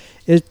because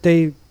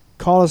they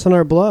called us on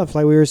our bluff.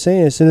 Like we were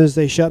saying, as soon as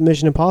they shut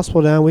Mission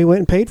Impossible down, we went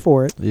and paid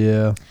for it.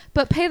 Yeah.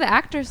 But pay the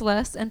actors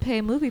less and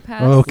pay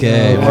MoviePass.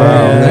 Okay. Oh,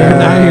 Well, there-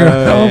 now you're-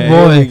 oh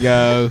Here we boy.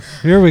 go.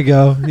 Here we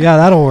go. Yeah,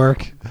 that'll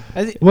work.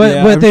 What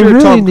Yeah, what I'm they sure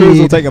really Tom Cruise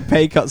will need, take a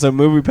pay cut so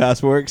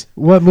MoviePass works.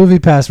 what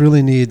MoviePass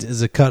really needs,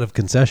 is a cut of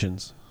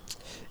concessions.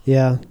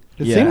 Yeah.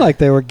 It Yeah. seemed like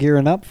they were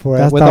gearing up for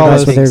it. I With thought all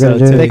that's those, what they were going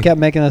to so, do. they kept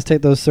making us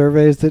take those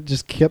surveys that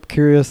just kept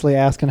curiously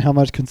asking how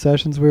much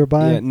concessions we were Yeah,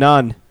 buying.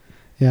 none.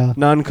 Yeah.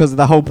 None, because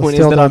the whole But point is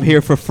still that I'm don't-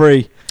 here for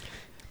free.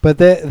 But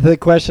the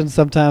questions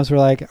sometimes were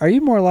like, "Are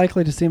you more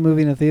likely to see a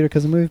movie in a theater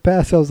because of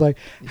MoviePass?" I was like,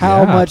 "How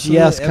Yeah, much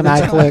yes can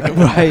I click?"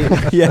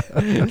 Right. Yeah.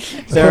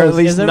 There are at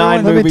least everyone-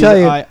 9 let me movies tell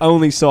you, I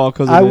only saw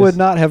because of I this. would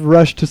not have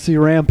rushed to see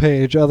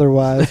Rampage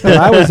otherwise, but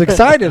I was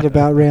excited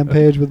about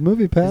Rampage with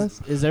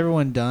MoviePass. Is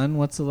everyone done?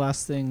 What's the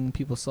last thing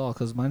people saw?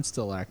 Because mine's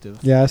still active.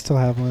 Yeah, I still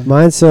have one.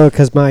 Mine's so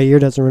because my year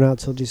doesn't run out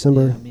till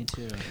December. Yeah, me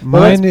too.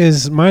 Mine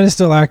is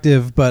still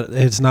active, but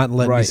it's not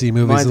letting me see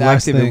movies. Mine's The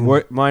last active thing,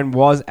 and mine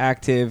was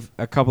active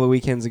a couple of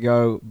weekends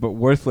ago, but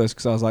worthless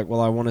because I was like, well,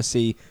 I want to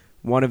see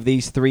one of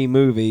these 3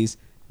 movies.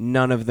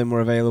 None of them were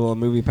available on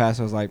MoviePass.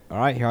 I was like, all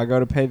right, here I go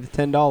to pay the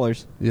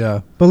 $10.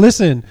 yeah. But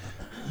listen,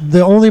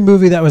 the only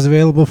movie that was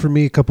available for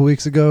me a couple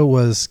weeks ago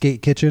was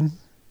Skate Kitchen,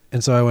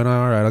 and so I went,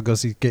 all right, I'll go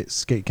see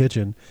Skate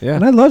Kitchen. Yeah.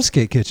 And I love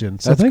Skate Kitchen,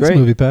 so That's thanks, great.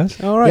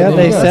 MoviePass. All right. Yeah, there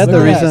they you go. said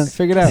Look the at that. reason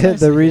Figured out.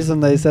 the reason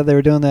they said they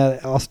were doing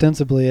that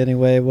ostensibly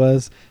anyway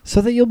was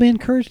so that you'll be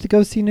encouraged to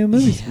go see new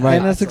movies. Right.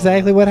 And that's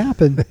exactly what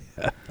happened.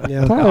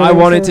 Yeah. Probably I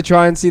wanted also- to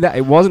try and see that.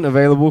 It wasn't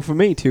available for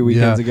me 2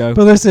 weekends ago.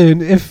 But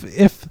listen, if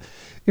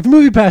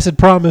MoviePass had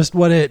promised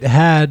what it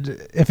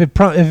had, if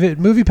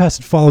MoviePass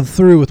had followed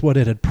through with what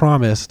it had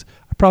promised,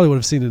 I probably would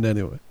have seen it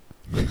anyway.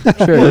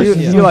 Sure.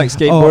 You like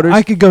skateboarders? Oh,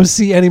 I could go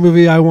see any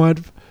movie I want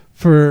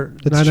for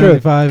It's $9.95 true.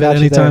 at Got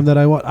any you there. time that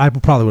I want. I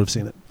probably would have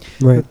seen it.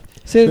 Right.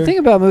 See, Sure. the thing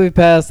about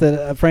MoviePass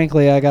that,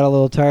 frankly, I got a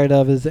little tired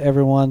of is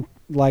everyone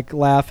like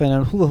laughing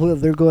and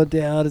they're going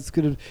down.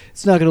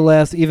 It's not gonna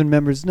last. Even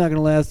members, it's not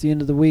gonna last the end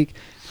of the week.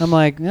 I'm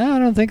like, no, I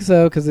don't think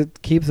so because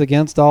it keeps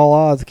against all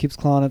odds. It keeps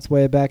clawing its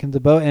way back into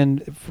the boat.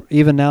 And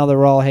even now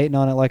they're all hating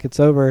on it like it's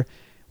over.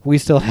 We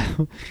still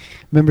have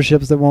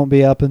memberships that won't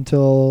be up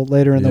until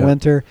later in the Yeah.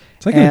 winter.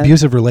 It's like an And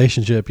abusive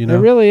relationship, you know. It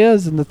really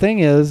is. And the thing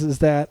is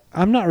that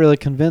I'm not really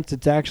convinced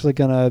it's actually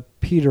going to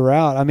peter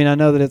out. I mean, I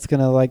know that it's going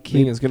to like I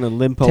think keep it's going to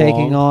limp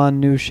taking along. on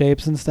new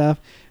shapes and stuff.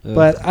 Ugh.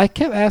 But I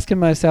kept asking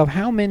myself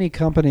how many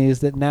companies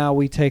that now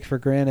we take for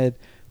granted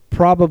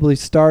probably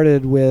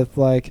started with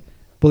like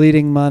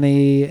bleeding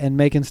money and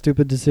making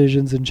stupid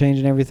decisions and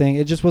changing everything.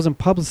 It just wasn't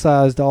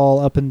publicized all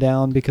up and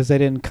down because they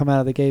didn't come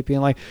out of the gate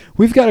being like,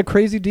 we've got a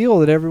crazy deal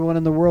that everyone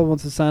in the world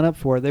wants to sign up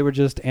for. They were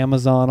just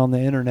Amazon on the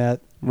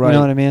internet. Right. You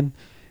know what I mean?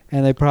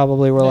 And they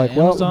probably were like,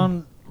 well,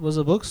 Amazon was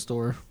a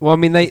bookstore. Well, I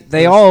mean,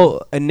 they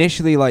all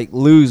initially like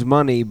lose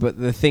money, but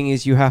the thing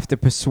is, you have to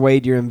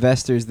persuade your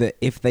investors that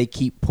if they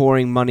keep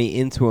pouring money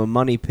into a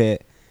money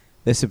pit,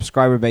 the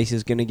subscriber base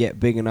is going to get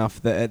big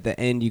enough that at the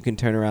end you can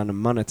turn around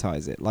and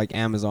monetize it, like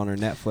Amazon or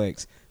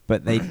Netflix.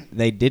 But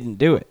they didn't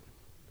do it.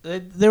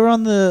 They were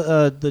on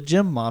the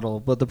gym model,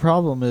 but the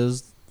problem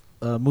is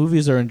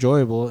movies are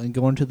enjoyable and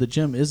going to the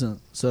gym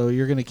isn't. So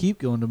you're going to keep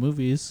going to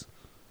movies.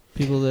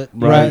 People that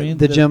you know what I mean?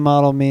 The That- gym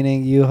model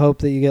meaning you hope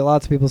that you get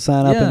lots of people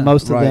sign up Yeah. and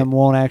most of Right. them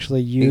won't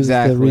actually use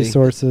Exactly. the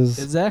resources.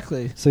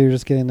 Exactly. So you're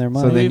just getting their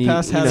money. So then you-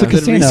 MoviePass you has know. a good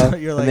It's a casino.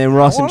 reason. You're like, and then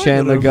Ross I and wanna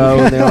Chandler to go,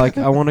 and they're like,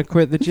 I want to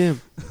quit the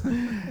gym.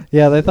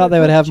 Yeah, they thought they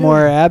would have Gym.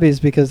 more Abby's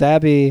because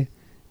Abby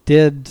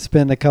did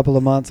spend a couple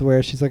of months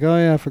where she's like, oh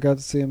yeah, I forgot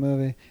to see a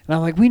movie. And I'm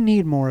like, we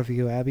need more of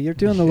you, Abby. You're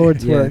doing the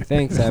Lord's Yeah, work.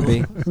 thanks,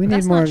 Abby. We need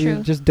That's more not of you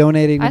true. just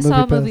donating to I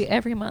saw a MoviePass. movie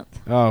every month.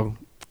 Oh,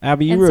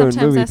 Abby, you and ruined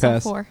sometimes I saw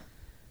MoviePass. 4.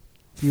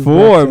 You 4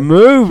 wrecked it.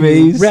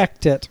 movies. You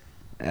wrecked it.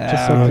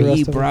 Just like the rest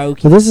you of us. broke.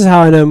 So this is how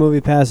I know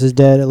MoviePass is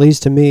dead, at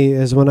least to me,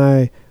 is when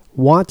I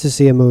want to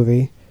see a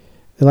movie.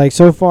 Like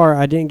so far,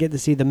 I didn't get to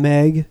see The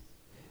Meg,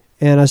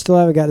 and I still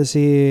haven't got to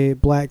see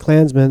Black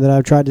Klansman that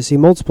I've tried to see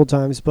multiple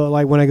times. But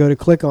like when I go to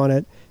click on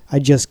it, I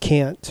just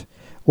can't.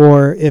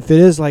 Or if it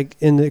is like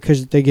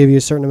because they give you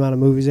a certain amount of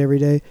movies every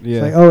day. Yeah.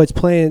 It's like, oh, it's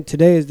playing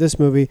today is this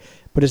movie,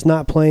 but it's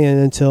not playing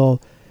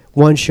until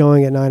one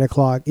showing at 9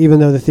 o'clock. Even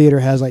though the theater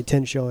has like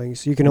 10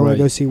 showings, you can only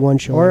go see one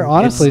showing. Or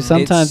honestly,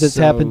 sometimes it's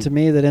so happened to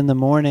me that in the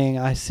morning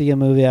I see a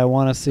movie I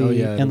want to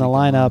see in the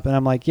lineup, and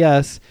I'm like,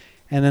 yes.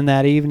 And then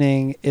that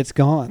evening, it's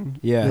gone.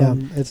 Yeah.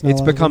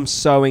 It's become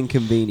so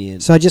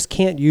inconvenient. So I just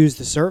can't use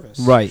the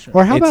service. Right.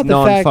 Or how about it's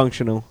the fact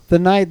non-functional. the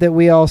night that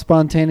we all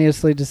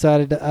spontaneously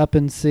decided to up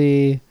and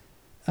see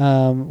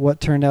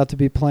what turned out to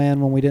be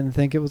planned when we didn't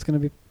think it was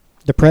going to be?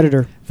 The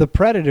Predator. The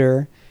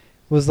Predator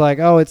was like,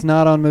 oh, it's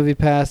not on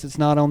MoviePass. It's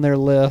not on their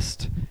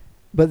list.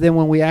 But then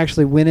when we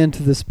actually went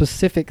into the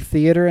specific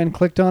theater and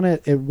clicked on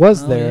it, it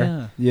was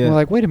there. Yeah. We're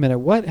like, wait a minute,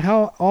 what?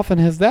 How often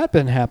has that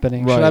been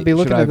happening? Right. Should I be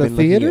looking at the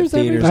theaters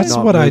every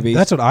time?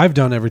 That's what I've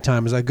done every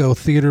time is I go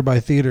theater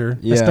by theater.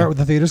 Yeah. I start with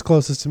the theaters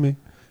closest to me.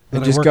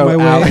 And I just work go my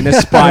way out in a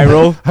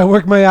spiral. I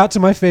work my way out to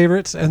my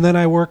favorites, and then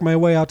I work my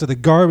way out to the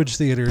garbage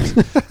theaters.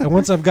 And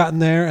once I've gotten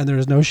there and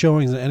there's no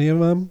showings in any of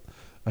them,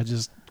 I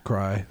just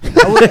cry.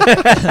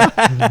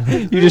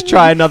 You just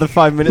try another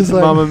 5 minutes of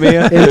like Mamma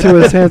Mia. into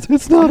his hands.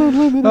 It's not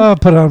unlimited. Oh,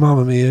 put on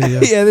Mamma Mia.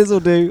 Yeah. Yeah, this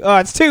will do. Oh,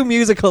 it's too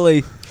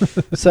musically.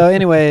 So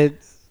anyway,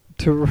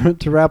 to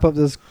wrap up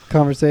this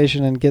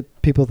conversation and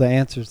get people the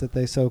answers that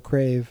they so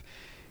crave,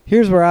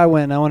 here's where I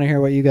went, and I want to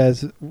hear what you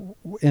guys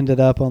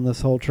ended up on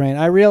this whole train.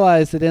 I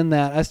realized that in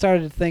that, I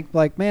started to think,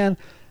 like, man,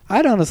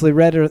 I'd honestly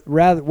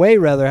way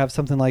rather have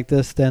something like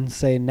this than,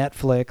 say,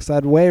 Netflix.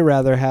 I'd way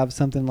rather have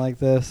something like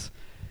this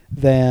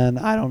than,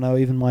 I don't know,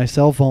 even my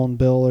cell phone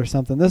bill or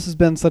something. This has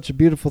been such a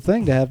beautiful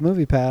thing to have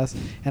MoviePass,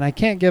 and I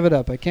can't give it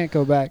up. I can't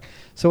go back.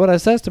 So what I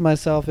says to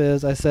myself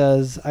is,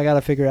 I got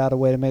to figure out a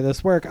way to make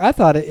this work. I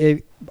thought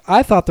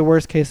the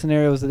worst case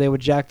scenario was that they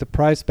would jack the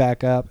price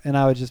back up, and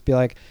I would just be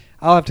like,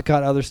 I'll have to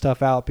cut other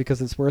stuff out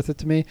because it's worth it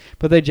to me.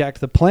 But they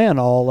jacked the plan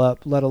all up,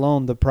 let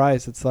alone the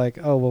price. It's like,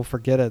 oh, well,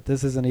 forget it.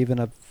 This isn't even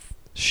a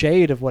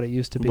shade of what it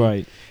used to be.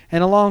 Right.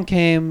 And along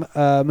came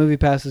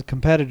MoviePass's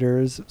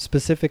competitors.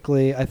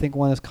 Specifically, I think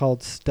one is called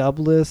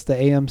Stubless, the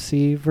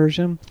AMC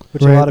version,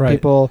 which a lot of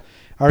people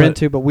are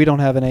into, but we don't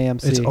have an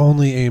AMC. It's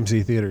only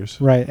AMC theaters.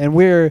 Right. And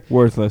we're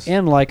worthless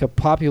in like a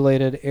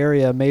populated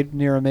area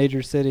near a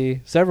major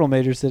city, several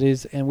major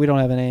cities, and we don't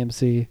have an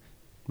AMC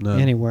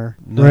anywhere.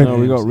 No,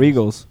 we got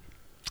Regals.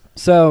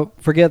 So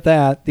forget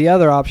that. The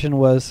other option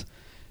was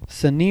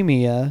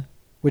Cinemia,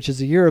 which is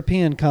a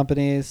European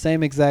company,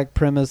 same exact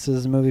premise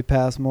as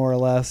MoviePass, more or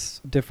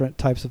less, different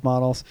types of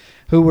models,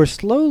 who were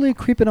slowly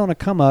creeping on a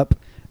come-up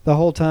the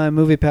whole time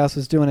MoviePass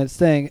was doing its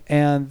thing,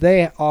 and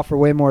they offer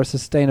way more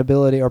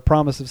sustainability or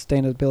promise of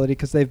sustainability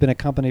because they've been a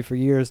company for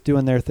years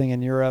doing their thing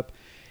in Europe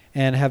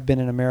and have been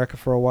in America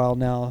for a while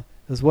now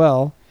as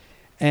well.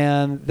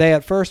 And they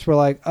at first were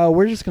like, oh,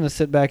 we're just going to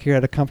sit back here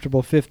at a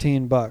comfortable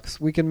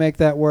 $15. We can make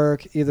that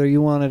work. Either you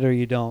want it or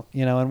you don't.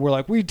 And we're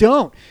like, we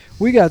don't.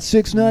 We got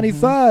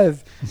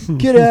 $6.95.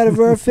 Get out of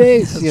our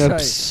face.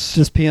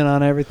 Just peeing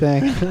on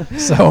everything.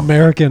 So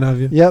American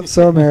of you. Yep,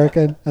 so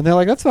American. And they're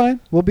like, that's fine.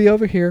 We'll be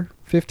over here.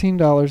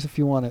 $15 if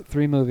you want it.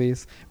 3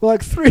 movies. We're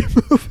like, 3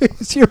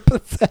 movies? You're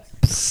pathetic.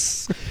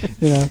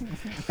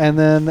 And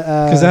then...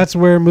 Because that's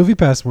where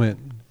MoviePass went.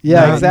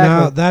 Yeah, exactly.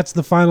 Now that's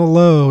the final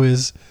low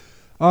is...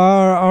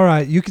 all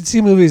right, you can see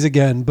movies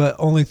again, but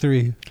only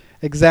 3.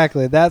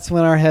 Exactly. That's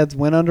when our heads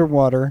went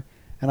underwater,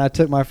 and I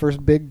took my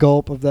first big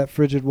gulp of that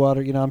frigid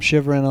water. I'm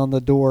shivering on the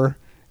door.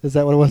 Is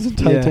that what it was in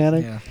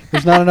Titanic? Yeah.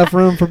 There's not enough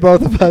room for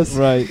both of us.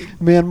 Right.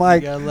 Me and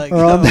Mike are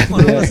on that.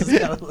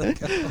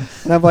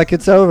 And I'm like,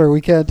 it's over. We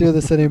can't do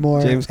this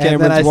anymore. James and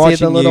Cameron's then I watching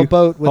see the little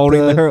boat with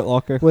holding the hurt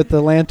locker with the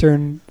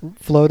lantern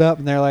float up,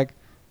 and they're like,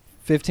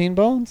 15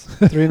 bones,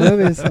 3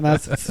 movies, and I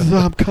said,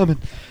 I'm coming.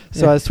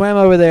 So I swam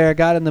over there,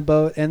 got in the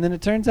boat, and then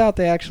it turns out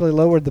they actually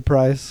lowered the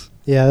price.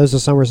 Yeah, it was a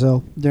summer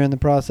sale during the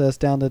process,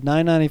 down to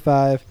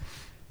 $9.95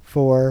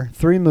 for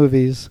 3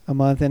 movies a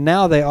month, and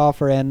now they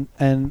offer an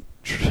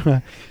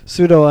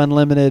pseudo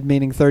unlimited,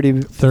 meaning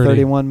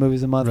 31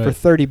 movies a month for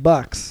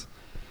 $30.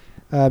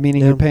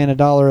 Meaning you're paying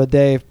 $1 a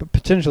day,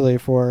 potentially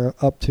for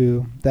up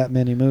to that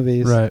many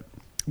movies. Right.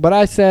 But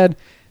I said,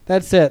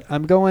 that's it.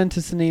 I'm going to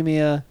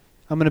Cinemia.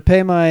 I'm going to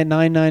pay my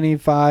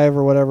 $9.95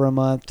 or whatever a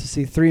month to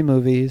see 3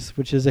 movies,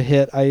 which is a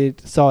hit. I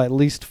saw at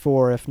least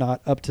 4, if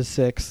not up to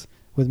 6,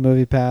 with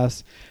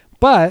MoviePass.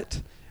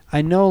 But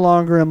I no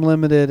longer am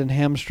limited and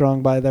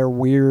hamstrung by their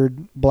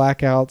weird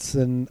blackouts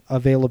and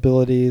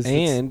availabilities.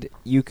 And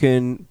you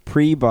can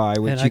pre-buy,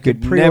 which you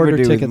could never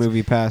do with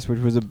MoviePass,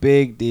 which was a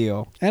big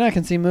deal. And I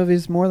can see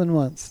movies more than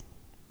once.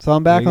 So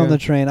I'm back on the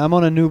train. I'm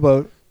on a new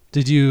boat.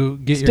 Did you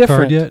get your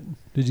card yet?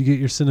 Did you get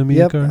your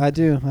Cinemia card? Yep, I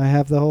do. I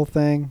have the whole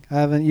thing. I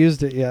haven't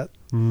used it yet,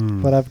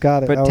 but I've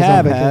got it. But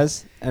Tab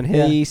has, and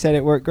he said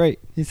it worked great.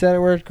 He said it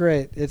worked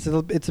great. It's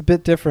a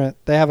bit different.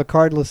 They have a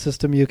cardless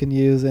system you can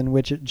use in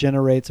which it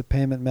generates a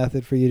payment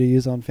method for you to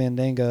use on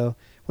Fandango,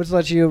 which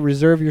lets you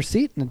reserve your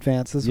seat in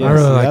advance as Yeah, I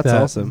well. really like that's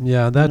that. awesome.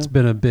 Yeah, that's Yeah.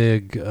 been a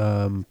big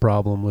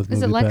problem with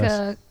Is it like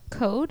MoviePass. a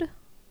code?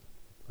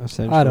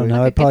 I don't know.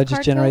 Like a It probably gift just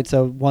card generates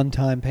a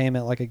one-time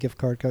payment, like a gift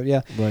card code.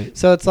 Yeah. Right.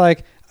 So it's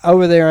like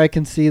over there, I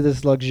can see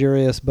this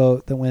luxurious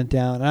boat that went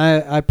down. And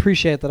I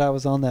appreciate that I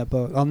was on that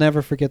boat. I'll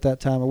never forget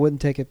that time. I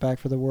wouldn't take it back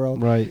for the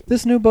world. Right.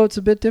 This new boat's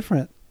a bit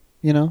different,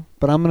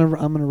 but I'm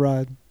gonna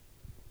ride.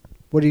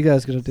 What are you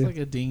guys gonna It's do? like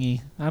a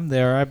dinghy. I'm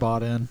there. I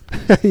bought in.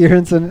 You're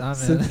in some I'm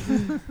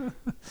in.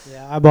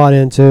 Yeah, I bought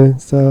in too,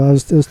 so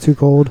it was too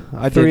cold.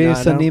 I three didn't.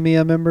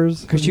 Sanemia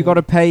members. Because you got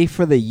to pay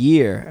for the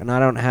year, and I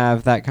don't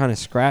have that kind of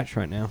scratch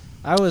right now.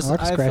 I I'll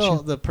scratch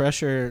felt you. the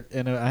pressure,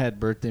 and I had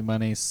birthday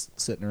money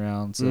sitting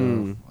around,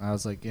 so I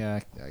was like, yeah,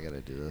 I got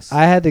to do this.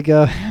 I had to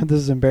go. This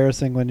is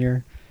embarrassing when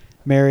you're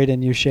married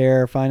and you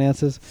share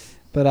finances.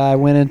 But I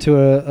went into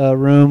a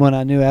room when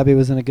I knew Abby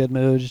was in a good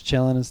mood, just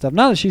chilling and stuff.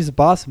 Not that she's the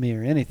boss of me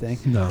or anything.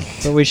 No.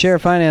 But we share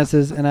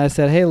finances, and I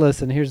said, hey,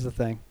 listen, here's the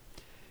thing.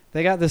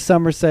 They got this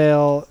summer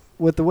sale.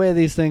 With the way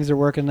these things are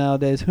working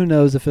nowadays, who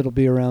knows if it'll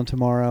be around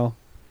tomorrow.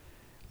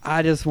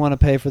 I just want to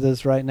pay for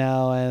this right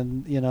now,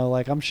 and,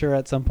 I'm sure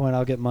at some point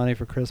I'll get money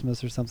for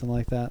Christmas or something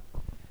like that.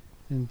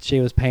 And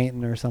she was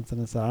painting or something,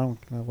 and said, I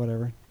don't know,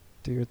 whatever.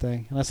 Do your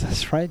thing. And I said,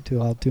 that's right,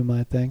 I'll do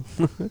my thing.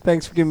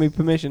 Thanks for giving me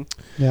permission.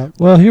 Yeah.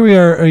 Well, here we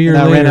are a year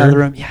And I later. ran out of the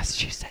room. Yes,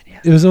 she said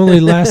yes. It was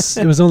only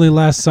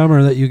last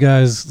summer that you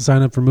guys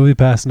signed up for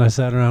MoviePass, and I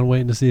sat around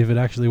waiting to see if it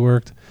actually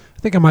worked. I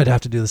think I might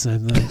have to do the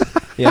same thing.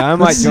 Yeah, I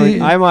Let's see.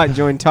 might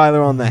join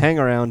Tyler on the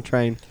hang-around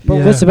train. But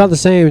Yeah. it's about the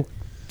same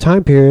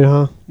time period,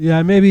 huh?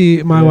 Yeah,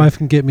 maybe my Yeah. wife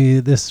can get me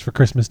this for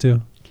Christmas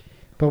too.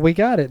 But we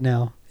got it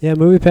now. Yeah,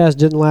 MoviePass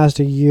didn't last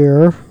a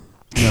year.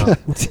 No.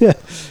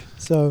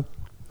 So,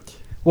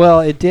 Well,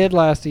 it did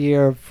last a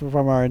year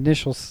from our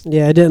initial.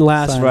 yeah, it didn't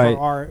last Sign. for Right.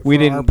 our We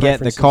for our didn't get the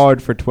preferences.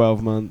 card for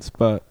 12 months,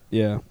 but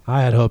yeah.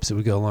 I had hopes it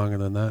would go longer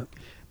than that.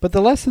 But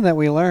the lesson that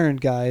we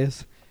learned,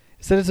 guys,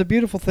 is that it's a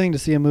beautiful thing to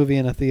see a movie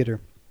in a theater.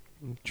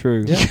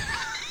 True. Yeah.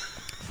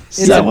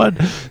 Is that what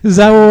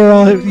we're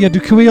all? Yeah.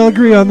 Can we all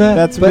agree on that?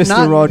 That's But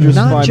Mr. Rogers'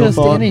 not final just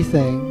thought.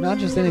 anything. Not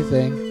just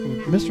anything.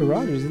 Mr.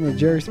 Rogers, isn't it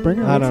Jerry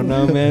Springer? I don't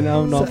know, man.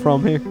 I'm not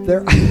from here.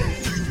 There.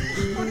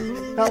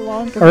 How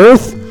long? Can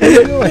Earth?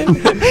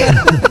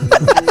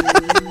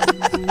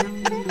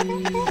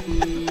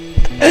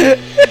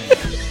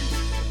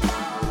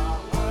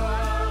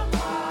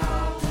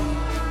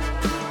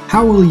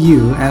 How will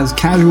you, as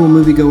casual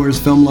moviegoers,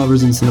 film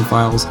lovers, and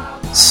cinephiles,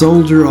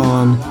 soldier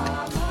on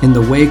in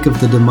the wake of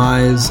the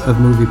demise of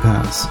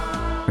MoviePass?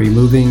 Are you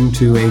moving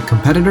to a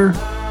competitor?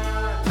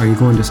 Are you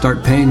going to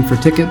start paying for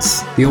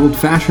tickets the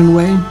old-fashioned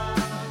way?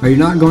 Are you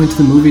not going to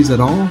the movies at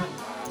all?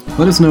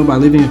 Let us know by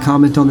leaving a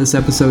comment on this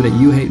episode at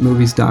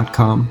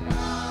youhatemovies.com.